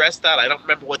tried to address that. I don't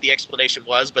remember what the explanation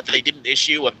was, but they did an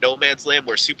issue of No Man's Land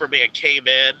where Superman came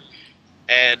in,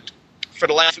 and for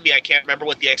the life of me, I can't remember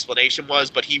what the explanation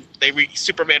was, but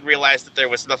Superman realized that there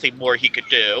was nothing more he could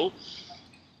do.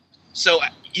 So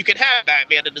you could have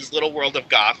Batman in his little world of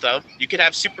Gotham. You could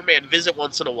have Superman visit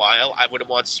once in a while. I would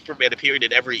want Superman appearing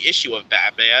in every issue of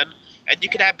Batman. And you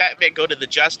could have Batman go to the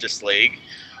Justice League.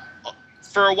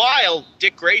 For a while,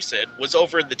 Dick Grayson was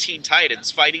over in the Teen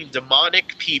Titans fighting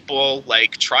demonic people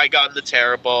like Trigon the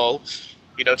Terrible,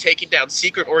 taking down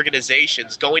secret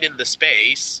organizations, going into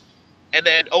space. And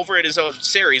then over in his own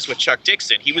series with Chuck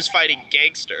Dixon, he was fighting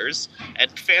gangsters.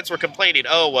 And fans were complaining,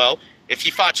 oh, well, if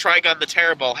you fought Trigon the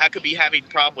Terrible, how could we be having a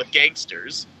problem with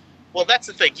gangsters? Well, that's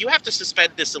the thing. You have to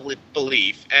suspend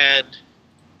disbelief. And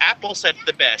Apple said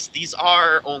the best. These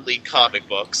are only comic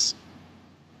books.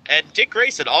 And Dick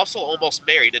Grayson also almost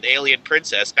married an alien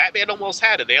princess. Batman almost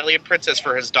had an alien princess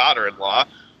for his daughter-in-law.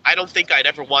 I don't think I'd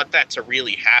ever want that to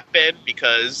really happen,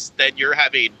 because then you're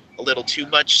having a little too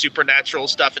much supernatural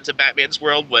stuff into Batman's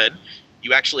world when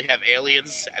you actually have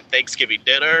aliens at Thanksgiving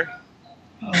dinner.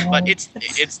 Oh, but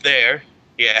it's there.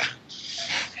 Yeah.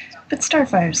 But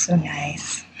Starfire's so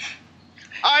nice.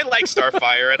 I like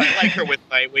Starfire, and I like her with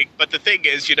Nightwing, but the thing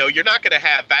is, you're not going to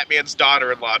have Batman's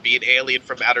daughter-in-law be an alien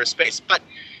from outer space, but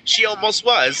she almost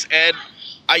was, and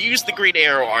I used the Green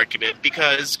Arrow argument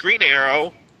because Green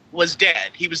Arrow was dead.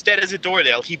 He was dead as a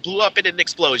doornail. He blew up in an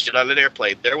explosion on an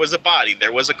airplane. There was a body.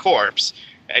 There was a corpse,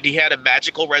 and he had a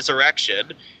magical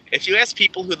resurrection. If you ask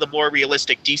people who the more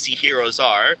realistic DC heroes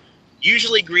are,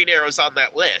 usually Green Arrow's on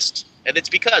that list. And it's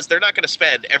because they're not going to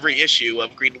spend every issue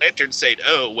of Green Lantern saying,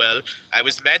 oh, well, I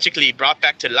was magically brought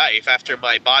back to life after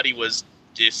my body was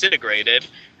disintegrated.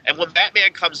 And when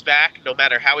Batman comes back, no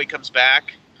matter how he comes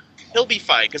back, he'll be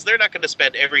fine, because they're not going to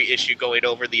spend every issue going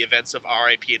over the events of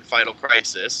R.I.P. and Final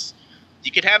Crisis.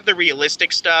 You can have the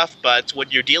realistic stuff, but when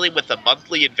you're dealing with a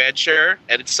monthly adventure,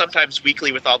 and it's sometimes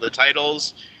weekly with all the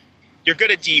titles, you're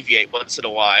going to deviate once in a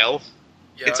while.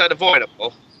 Yeah. It's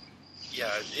unavoidable.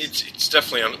 Yeah, it's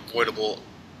definitely unavoidable.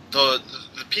 The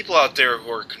people out there who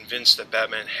are convinced that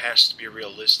Batman has to be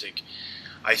realistic,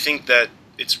 I think that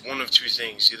it's one of two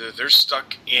things. Either they're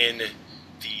stuck in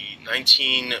the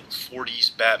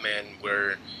 1940s Batman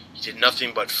where he did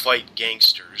nothing but fight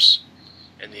gangsters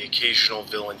and the occasional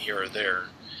villain here or there.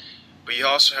 But you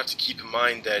also have to keep in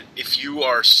mind that if you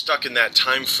are stuck in that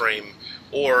time frame,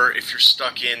 or if you're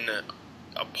stuck in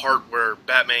a part where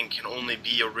Batman can only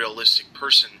be a realistic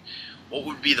person, what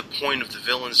would be the point of the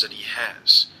villains that he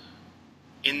has?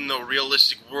 In the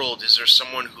realistic world, is there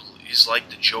someone who is like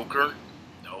the Joker?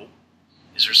 No.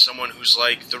 Is there someone who's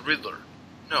like the Riddler?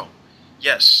 No.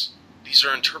 Yes, these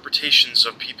are interpretations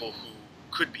of people who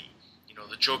could be.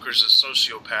 The Joker's a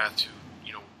sociopath who,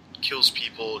 kills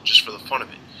people just for the fun of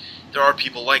it. There are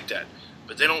people like that,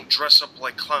 but they don't dress up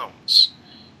like clowns.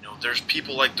 There's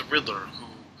people like the Riddler who,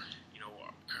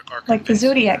 are like the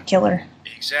Zodiac Killer.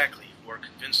 Exactly. Who are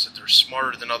convinced that they're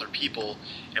smarter than other people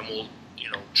and will,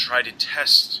 try to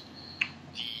test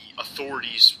the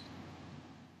authorities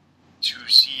to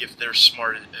see if they're as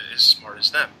smart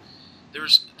as them.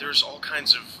 There's all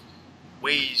kinds of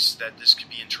ways that this could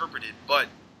be interpreted, but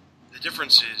the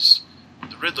difference is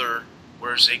the Riddler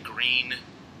wears a green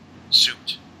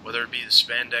suit, whether it be the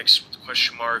spandex with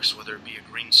question marks, whether it be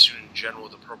a green suit in general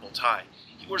with a purple tie.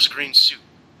 He wears a green suit.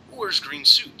 Who wears green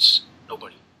suits?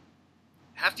 Nobody.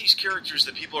 Half these characters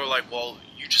that people are like, well,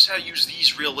 you just have to use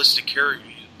these realistic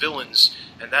villains,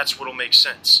 and that's what'll make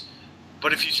sense.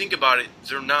 But if you think about it,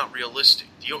 they're not realistic.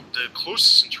 The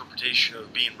closest interpretation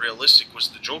of being realistic was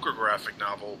the Joker graphic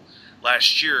novel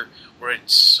last year, where it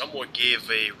somewhat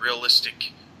gave a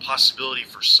realistic possibility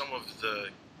for some of the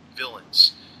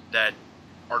villains that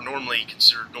are normally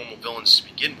considered normal villains to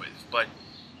begin with. But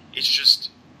it's just,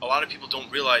 a lot of people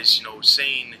don't realize,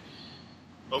 saying,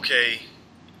 okay,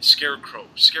 Scarecrow,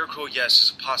 yes,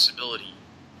 is a possibility.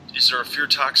 Is there a fear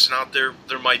toxin out there?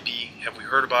 There might be. Have we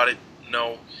heard about it?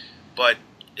 don't know, but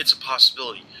it's a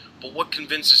possibility. But what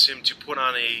convinces him to put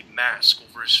on a mask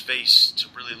over his face to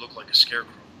really look like a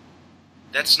scarecrow?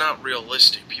 That's not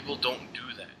realistic. People don't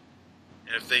do that.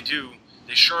 And if they do,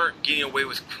 they sure aren't getting away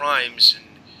with crimes and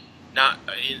not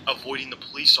avoiding the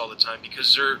police all the time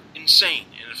because they're insane.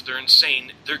 And if they're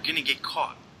insane, they're going to get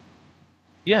caught.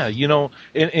 Yeah, you know,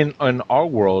 in our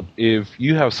world, if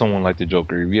you have someone like the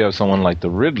Joker, if you have someone like the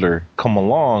Riddler come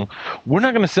along, we're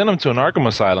not going to send them to an Arkham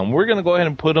Asylum. We're going to go ahead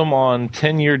and put them on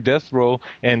 10-year death row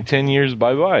and 10 years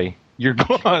bye-bye. You're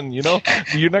gone, you know?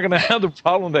 You're not going to have the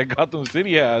problem that Gotham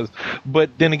City has. But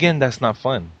then again, that's not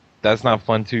fun. That's not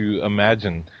fun to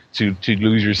imagine, to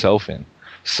lose yourself in.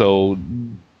 So,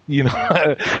 you know,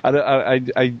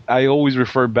 I always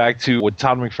refer back to what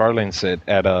Todd McFarlane said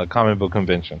at a comic book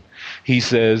convention. He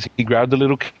says he grabbed a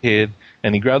little kid,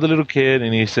 and he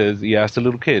asked the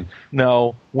little kid,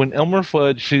 now, when Elmer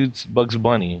Fudd shoots Bugs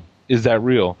Bunny, is that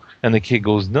real? And the kid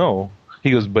goes, no. He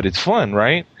goes, but it's fun,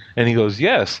 right? And he goes,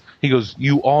 yes. He goes,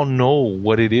 you all know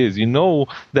what it is. You know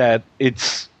that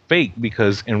it's fake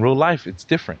because in real life it's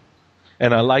different.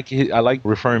 And I like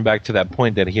referring back to that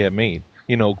point that he had made.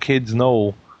 You know, kids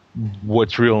know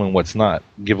what's real and what's not.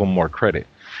 Give them more credit.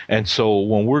 And so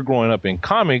when we're growing up in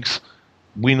comics,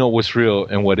 we know what's real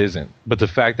and what isn't. But the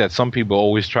fact that some people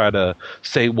always try to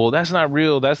say, well, that's not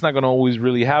real, that's not going to always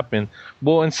really happen.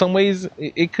 Well, in some ways,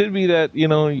 it could be that, you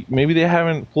know, maybe they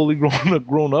haven't fully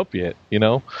grown up yet, you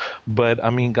know. But I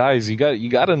mean, guys, you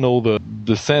got to know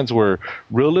the sense where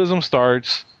realism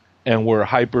starts and where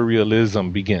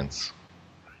hyper-realism begins.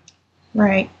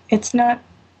 Right.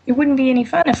 It wouldn't be any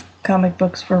fun if comic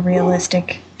books were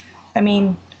realistic. I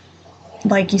mean,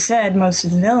 like you said, most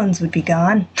of the villains would be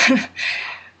gone.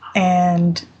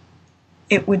 And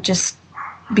it would just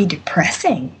be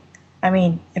depressing. I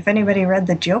mean, if anybody read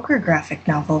the Joker graphic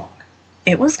novel,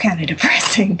 it was kind of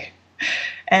depressing.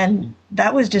 And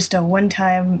that was just a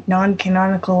one-time,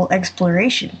 non-canonical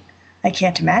exploration. I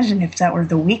can't imagine if that were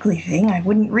the weekly thing, I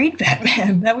wouldn't read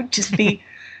Batman. That would just be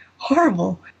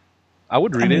horrible. I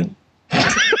would read it.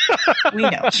 We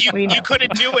know. You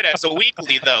couldn't do it as a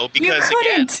weekly, though, because you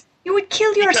couldn't. Again, you would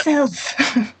kill yourself.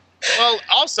 Well,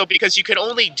 also because you could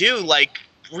only do like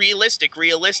realistic,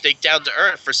 down to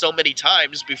earth for so many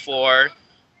times before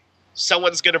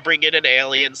someone's going to bring in an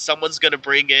alien, someone's going to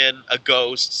bring in a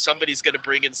ghost, somebody's going to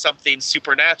bring in something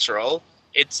supernatural.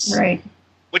 It's right.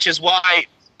 Which is why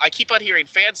I keep on hearing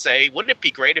fans say, wouldn't it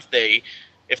be great if they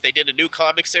did a new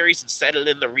comic series and set it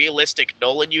in the realistic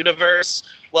Nolan universe?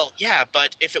 Well, yeah,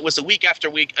 but if it was a week after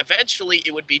week, eventually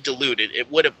it would be diluted. It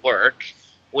wouldn't work.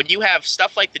 When you have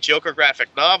stuff like the Joker graphic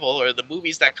novel or the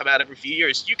movies that come out every few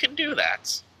years, you can do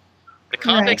that. The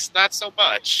comics, not so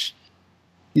much.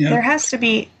 Yeah. There has to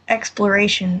be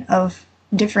exploration of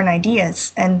different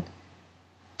ideas, and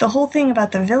the whole thing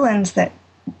about the villains that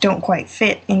don't quite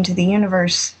fit into the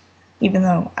universe, even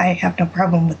though I have no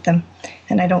problem with them,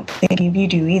 and I don't think any of you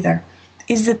do either,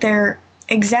 is that they're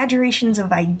exaggerations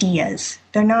of ideas.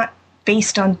 They're not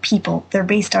based on people. They're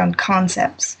based on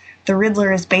concepts. The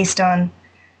Riddler is based on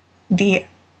the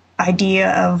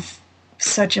idea of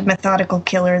such a methodical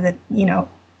killer that, you know,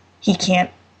 he can't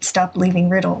stop leaving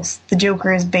riddles. The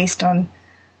Joker is based on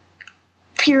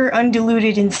pure,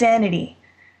 undiluted insanity.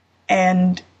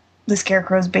 And the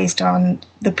Scarecrow is based on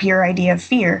the pure idea of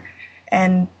fear.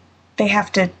 And they have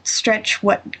to stretch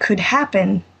what could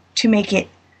happen to make it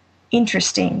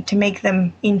interesting, to make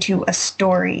them into a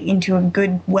story, into a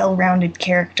good, well-rounded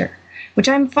character, which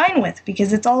I'm fine with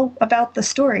because it's all about the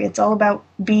story. It's all about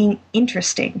being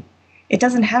interesting. It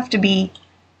doesn't have to be,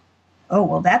 oh,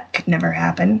 well, that could never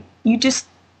happen. You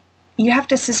have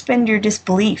to suspend your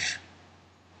disbelief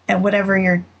at whatever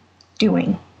you're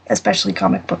doing, especially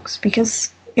comic books,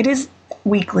 because it is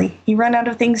weekly. You run out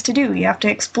of things to do. You have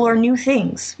to explore new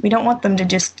things. We don't want them to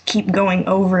just keep going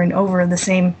over and over the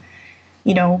same,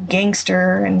 you know,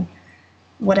 gangster and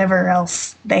whatever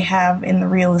else they have in the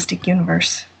realistic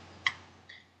universe.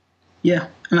 Yeah,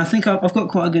 and I think I've got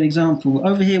quite a good example.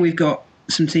 Over here we've got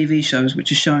some TV shows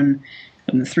which are shown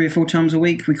 3 or 4 times a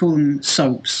week. We call them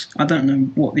soaps. I don't know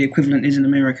what the equivalent is in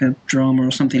America, drama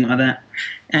or something like that.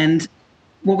 And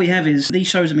what we have is these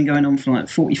shows have been going on for like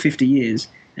 40, 50 years,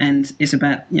 and it's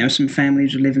about, you know, some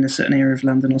families who live in a certain area of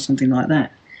London or something like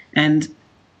that. And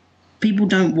people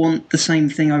don't want the same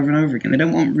thing over and over again. They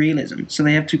don't want realism. So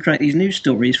they have to create these new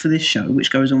stories for this show,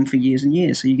 which goes on for years and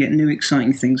years. So you get new,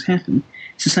 exciting things happen.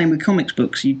 It's the same with comics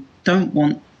books. You don't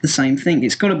want the same thing.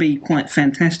 It's got to be quite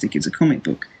fantastic. It's a comic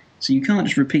book. So you can't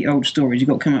just repeat old stories. You've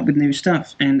got to come up with new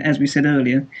stuff. And as we said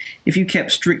earlier, if you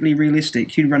kept strictly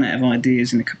realistic, you'd run out of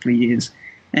ideas in a couple of years.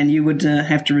 and you would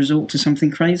have to resort to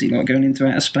something crazy like going into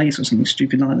outer space or something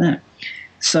stupid like that.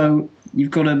 So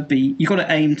you've got to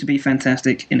aim to be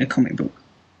fantastic in a comic book.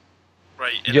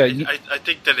 Right, and I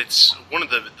think that it's one of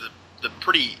the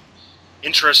pretty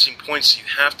interesting points you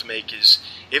have to make is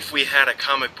if we had a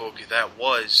comic book that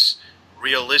was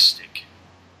realistic,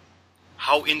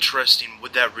 how interesting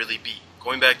would that really be?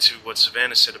 Going back to what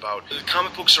Savannah said about the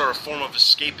comic books are a form of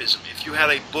escapism. If you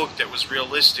had a book that was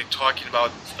realistic, talking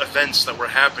about events that were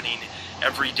happening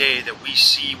every day that we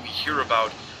see, we hear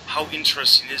about, how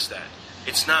interesting is that?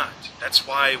 It's not. That's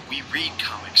why we read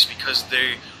comics, because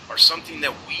they are something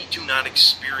that we do not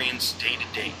experience day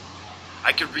to day.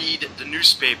 I could read the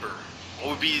newspaper. What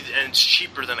would be, and it's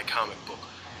cheaper than a comic book.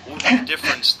 What would be the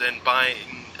difference than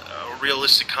buying a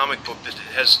realistic comic book that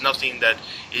has nothing that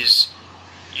is,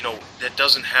 that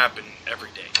doesn't happen every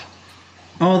day?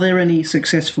 Are there any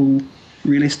successful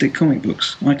realistic comic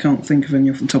books? I can't think of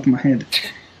any off the top of my head.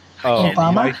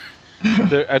 Obama?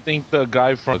 I think the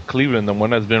guy from Cleveland, the one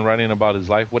that's been writing about his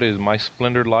life, what is My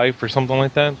Splendid Life or something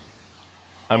like that?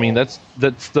 I mean, that's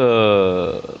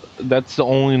the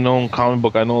only known comic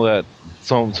book I know that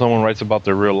someone writes about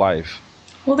their real life.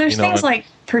 Well, there's things like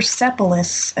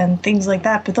Persepolis and things like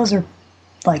that, but those are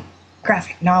like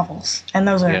graphic novels, and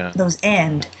those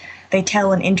end. They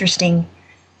tell an interesting,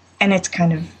 and it's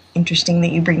kind of interesting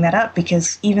that you bring that up,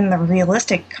 because even the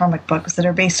realistic comic books that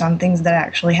are based on things that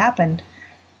actually happened,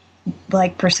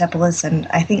 like Persepolis, and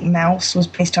I think Mouse was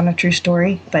based on a true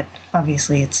story, but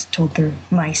obviously it's told through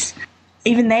mice.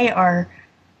 Even they are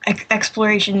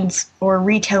explorations or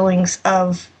retellings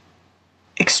of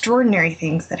extraordinary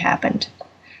things that happened.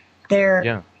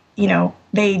 They're,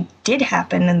 they did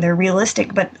happen and they're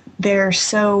realistic, but they're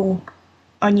so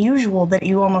unusual that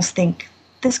you almost think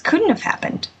this couldn't have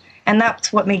happened. And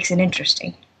that's what makes it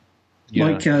interesting. Yeah.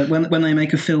 Like when they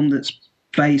make a film that's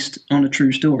based on a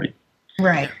true story.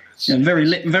 Right. Very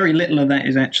little of that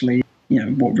is actually,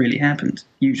 what really happened,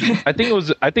 usually. I think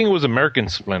it was American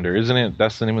Splendor, isn't it?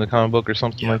 That's the name of the comic book or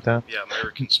something like that? Yeah,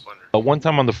 American Splendor. One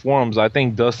time on the forums, I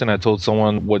think Dustin had told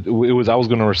someone what it was. I was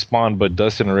going to respond, but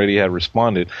Dustin already had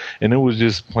responded. And it was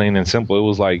just plain and simple. It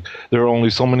was like, there are only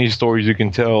so many stories you can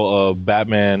tell of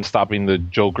Batman stopping the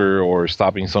Joker or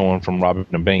stopping someone from robbing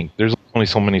a bank. There's only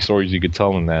so many stories you could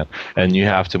tell in that, and you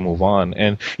have to move on.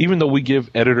 And even though we give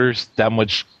editors that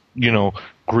much,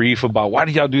 grief about, why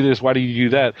do y'all do this? Why do you do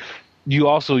that? You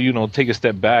also, take a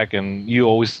step back, and you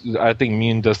always, I think me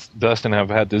and Dustin have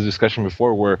had this discussion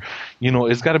before where,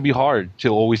 it's got to be hard to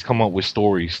always come up with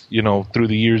stories, through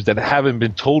the years that haven't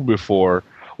been told before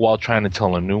while trying to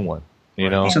tell a new one,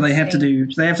 So they have to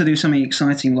do something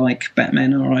exciting like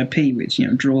Batman R.I.P., which,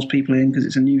 draws people in because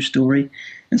it's a new story,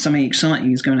 and something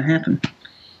exciting is going to happen.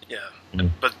 Yeah,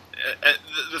 but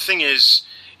the thing is,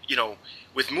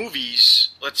 with movies,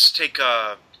 let's take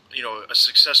a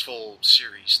successful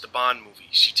series, the Bond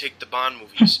movies. You take the Bond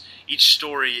movies, each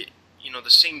story, the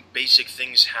same basic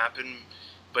things happen,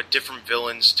 but different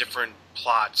villains, different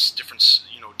plots, different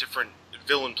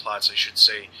villain plots, I should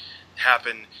say,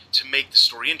 happen to make the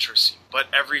story interesting. But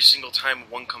every single time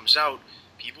one comes out,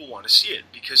 people want to see it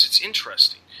because it's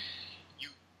interesting.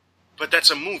 But that's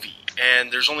a movie,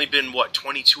 and there's only been,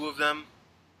 22 of them?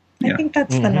 I think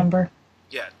that's the number.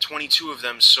 Yeah, 22 of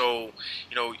them, so,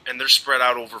 and they're spread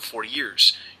out over 40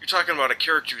 years. You're talking about a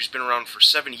character who's been around for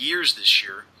 70 years this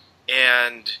year,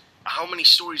 and how many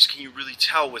stories can you really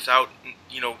tell without,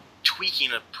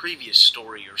 tweaking a previous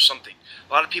story or something?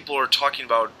 A lot of people are talking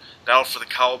about Battle for the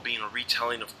Cowl being a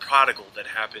retelling of Prodigal that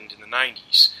happened in the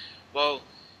 90s. Well,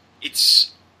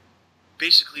 it's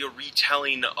basically a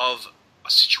retelling of a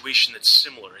situation that's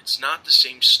similar. It's not the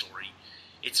same story.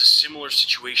 It's a similar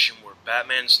situation where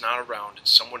Batman's not around and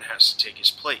someone has to take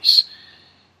his place.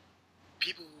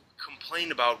 People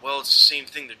complain about, it's the same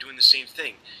thing, they're doing the same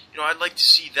thing. I'd like to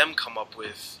see them come up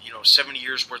with, 70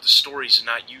 years worth of stories and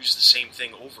not use the same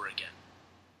thing over again.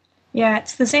 Yeah,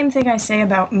 it's the same thing I say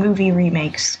about movie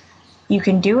remakes. You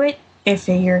can do it if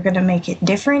you're going to make it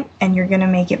different and you're going to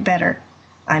make it better.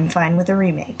 I'm fine with a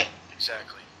remake.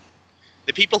 Exactly.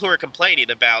 The people who are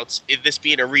complaining about this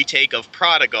being a retake of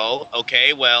Prodigal,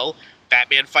 okay, well,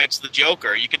 Batman fights the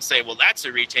Joker. You can say, well, that's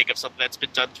a retake of something that's been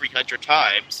done 300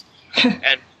 times.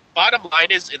 And bottom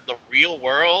line is, in the real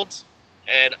world,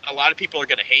 and a lot of people are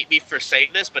going to hate me for saying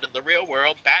this, but in the real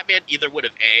world, Batman either would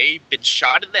have, A, been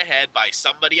shot in the head by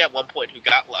somebody at one point who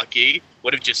got lucky,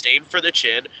 would have just aimed for the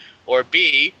chin, or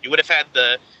B, you would have had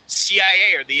the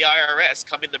CIA or the IRS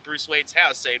come into Bruce Wayne's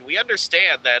house saying, we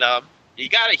understand that, you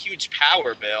got a huge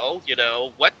power, Bill.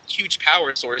 What huge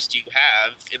power source do you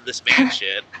have in this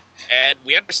mansion? And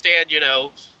we understand,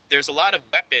 there's a lot of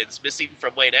weapons missing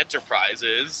from Wayne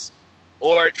Enterprises,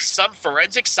 or some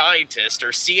forensic scientist or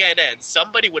CNN,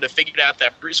 somebody would have figured out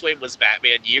that Bruce Wayne was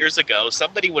Batman years ago.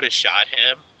 Somebody would have shot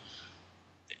him.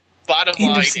 Bottom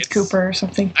Anderson line, Cooper or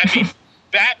something. I mean,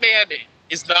 Batman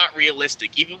is not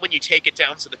realistic, even when you take it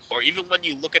down to the core. Even when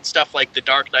you look at stuff like The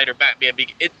Dark Knight or Batman,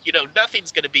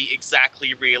 nothing's going to be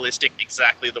exactly realistic,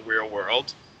 exactly the real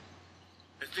world.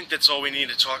 I think that's all we need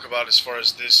to talk about as far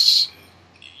as this.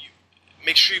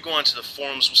 Make sure you go onto the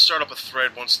forums. We'll start up a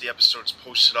thread once the episode's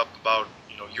posted up about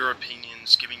your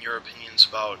opinions, giving your opinions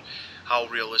about how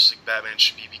realistic Batman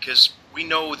should be, because we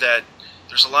know that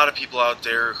there's a lot of people out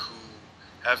there who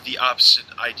have the opposite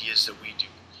ideas that we do,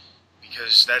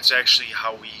 because that's actually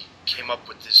how we came up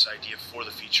with this idea for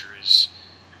the feature, is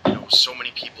so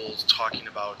many people talking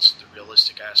about the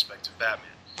realistic aspect of Batman.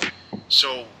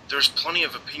 So there's plenty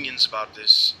of opinions about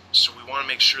this, so we want to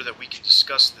make sure that we can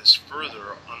discuss this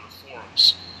further on the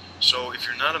forums. So if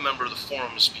you're not a member of the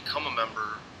forums, become a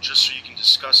member just so you can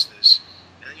discuss this,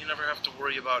 and then you never have to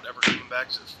worry about ever coming back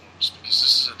to the forums, because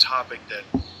this is a topic that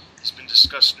has been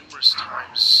discussed numerous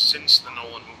times since the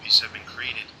Nolan movies have been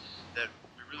created, that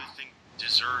we really think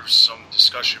deserves some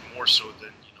discussion, more so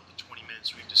than the 20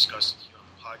 minutes we've discussed it here on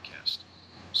the podcast.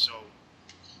 So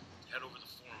head over to the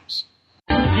forums.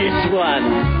 This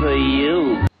one's for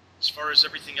you. As far as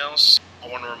everything else, I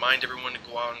want to remind everyone to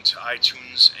go on to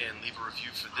iTunes and leave a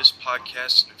review for this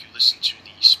podcast. And if you listen to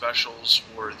the specials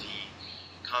or the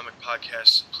comic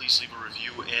podcasts, please leave a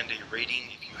review and a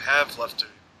rating. If you have left a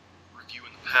review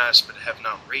in the past but have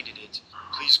not rated it,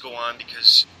 please go on,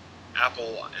 because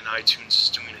Apple and iTunes is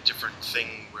doing a different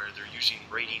thing where they're using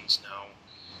ratings now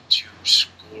to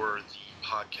score the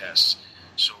podcasts.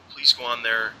 So please go on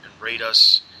there and rate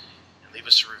us and leave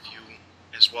us a review,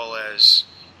 as well as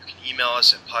you can email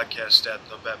us at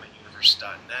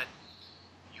podcast@thebatmanuniverse.net.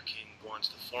 You can go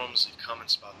onto the forums, leave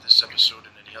comments about this episode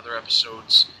and any other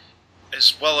episodes,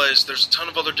 as well as there's a ton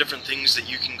of other different things that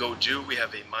you can go do. We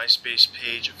have a MySpace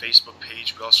page, a Facebook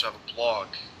page. We also have a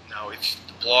blog. Now, if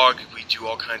the blog, we do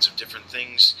all kinds of different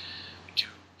things. We do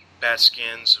bat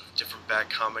scans of different Bat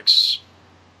comics.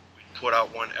 We put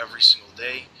out one every single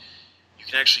day. You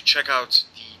can actually check out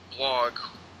the blog.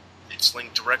 It's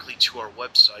linked directly to our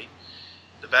website,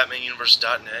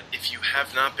 thebatmanuniverse.net. If you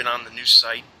have not been on the new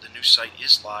site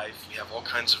is live. We have all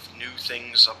kinds of new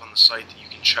things up on the site that you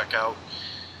can check out.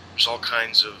 There's all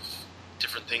kinds of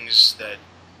different things that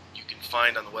you can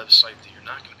find on the website that you're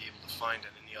not going to be able to find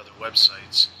on any other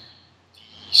websites. The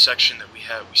section that we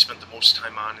spent the most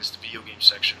time on is the video game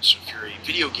section. So if you're a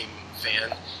video game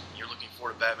fan, you're looking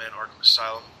forward to Batman Arkham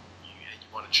Asylum, and you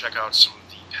want to check out some of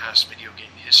the past video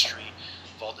game history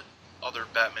of all the other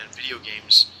Batman video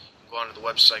games, go onto the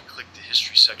website, click the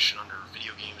history section under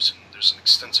video games, and there's an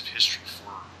extensive history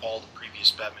for all the previous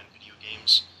Batman video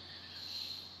games.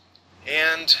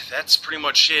 And that's pretty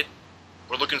much it.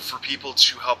 We're looking for people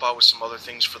to help out with some other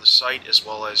things for the site, as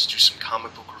well as do some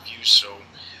comic book reviews. So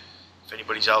if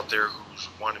anybody's out there who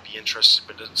want to be interested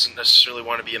but doesn't necessarily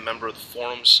want to be a member of the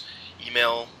forums,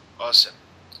 email us at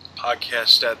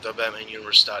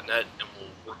podcast@thebatmanuniverse.net, and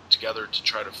we'll work together to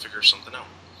try to figure something out.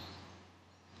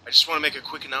 I just want to make a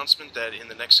quick announcement that in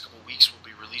the next couple weeks we'll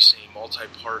be releasing a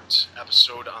multi-part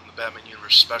episode on the Batman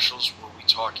Universe specials, where we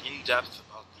talk in depth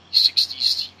about the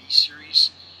 60s TV series,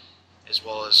 as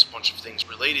well as a bunch of things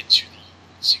related to the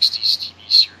 60s TV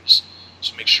series.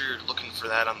 So make sure you're looking for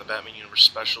that on the Batman Universe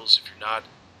specials. If you're not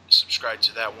subscribed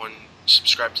to that one,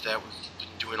 subscribe to that. We've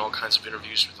been doing all kinds of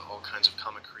interviews with all kinds of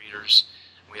comic creators,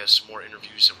 and we have some more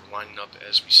interviews that we're lining up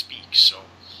as we speak. So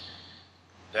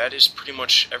that is pretty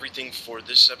much everything for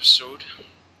this episode.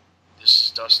 This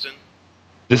is Dustin.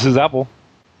 This is Apple.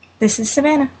 This is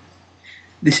Savannah.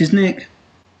 This is Nick.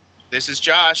 This is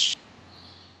Josh.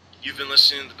 You've been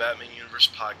listening to the Batman Universe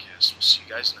podcast. We'll see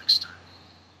you guys next time.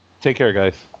 Take care,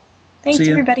 guys. Thanks, See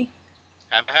ya. everybody.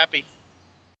 Have a happy.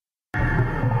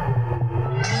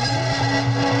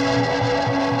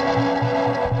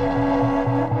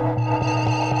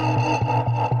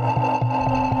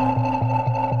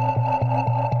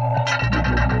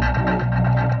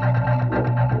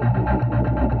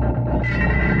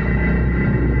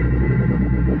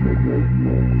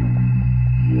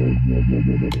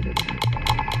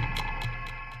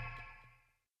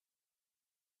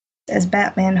 As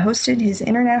Batman hosted his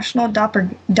international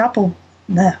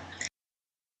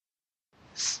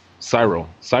Cyril.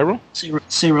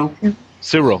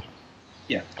 Cyril.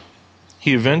 Yeah.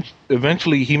 He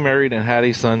eventually he married and had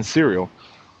a son, Cyril,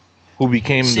 who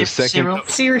became the second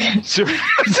Cyril.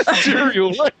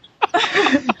 Cyril.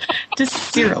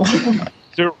 Just Cyril. Why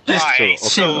Okay.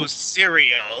 so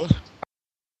cereal?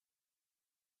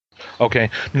 Okay.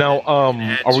 Now, are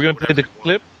we going to play the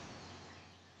clip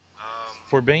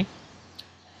for Bane?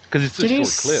 Because it's a Did he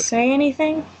short clip. say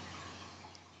anything?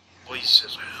 Well, he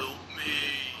says, "Help me."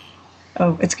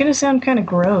 Oh, it's going to sound kind of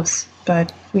gross,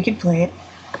 but we could play it.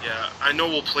 Yeah, I know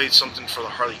we'll play something for the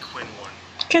Harley Quinn one.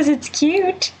 Because it's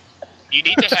cute. You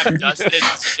need to have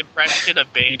Dustin's impression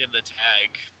of Bane in the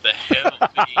tag. The help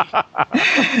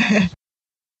me.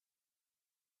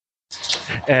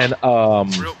 And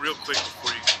Real quick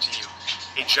before you continue.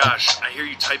 Hey, Josh, I hear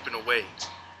you typing away.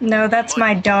 No, that's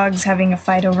my dogs having a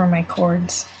fight over my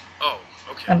cords. Oh,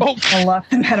 okay. I'll lock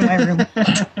them out of my room.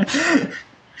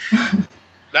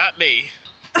 Not me.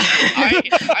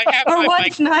 I have Or my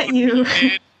once not you.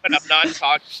 muted, but I'm not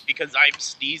talking because I'm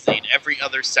sneezing every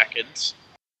other second.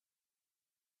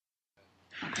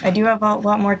 I do have a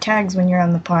lot more tags when you're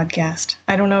on the podcast.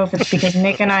 I don't know if it's because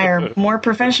Nick and I are more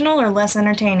professional or less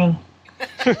entertaining.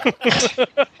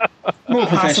 More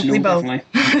Possibly professional, both.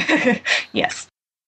 definitely. Yes.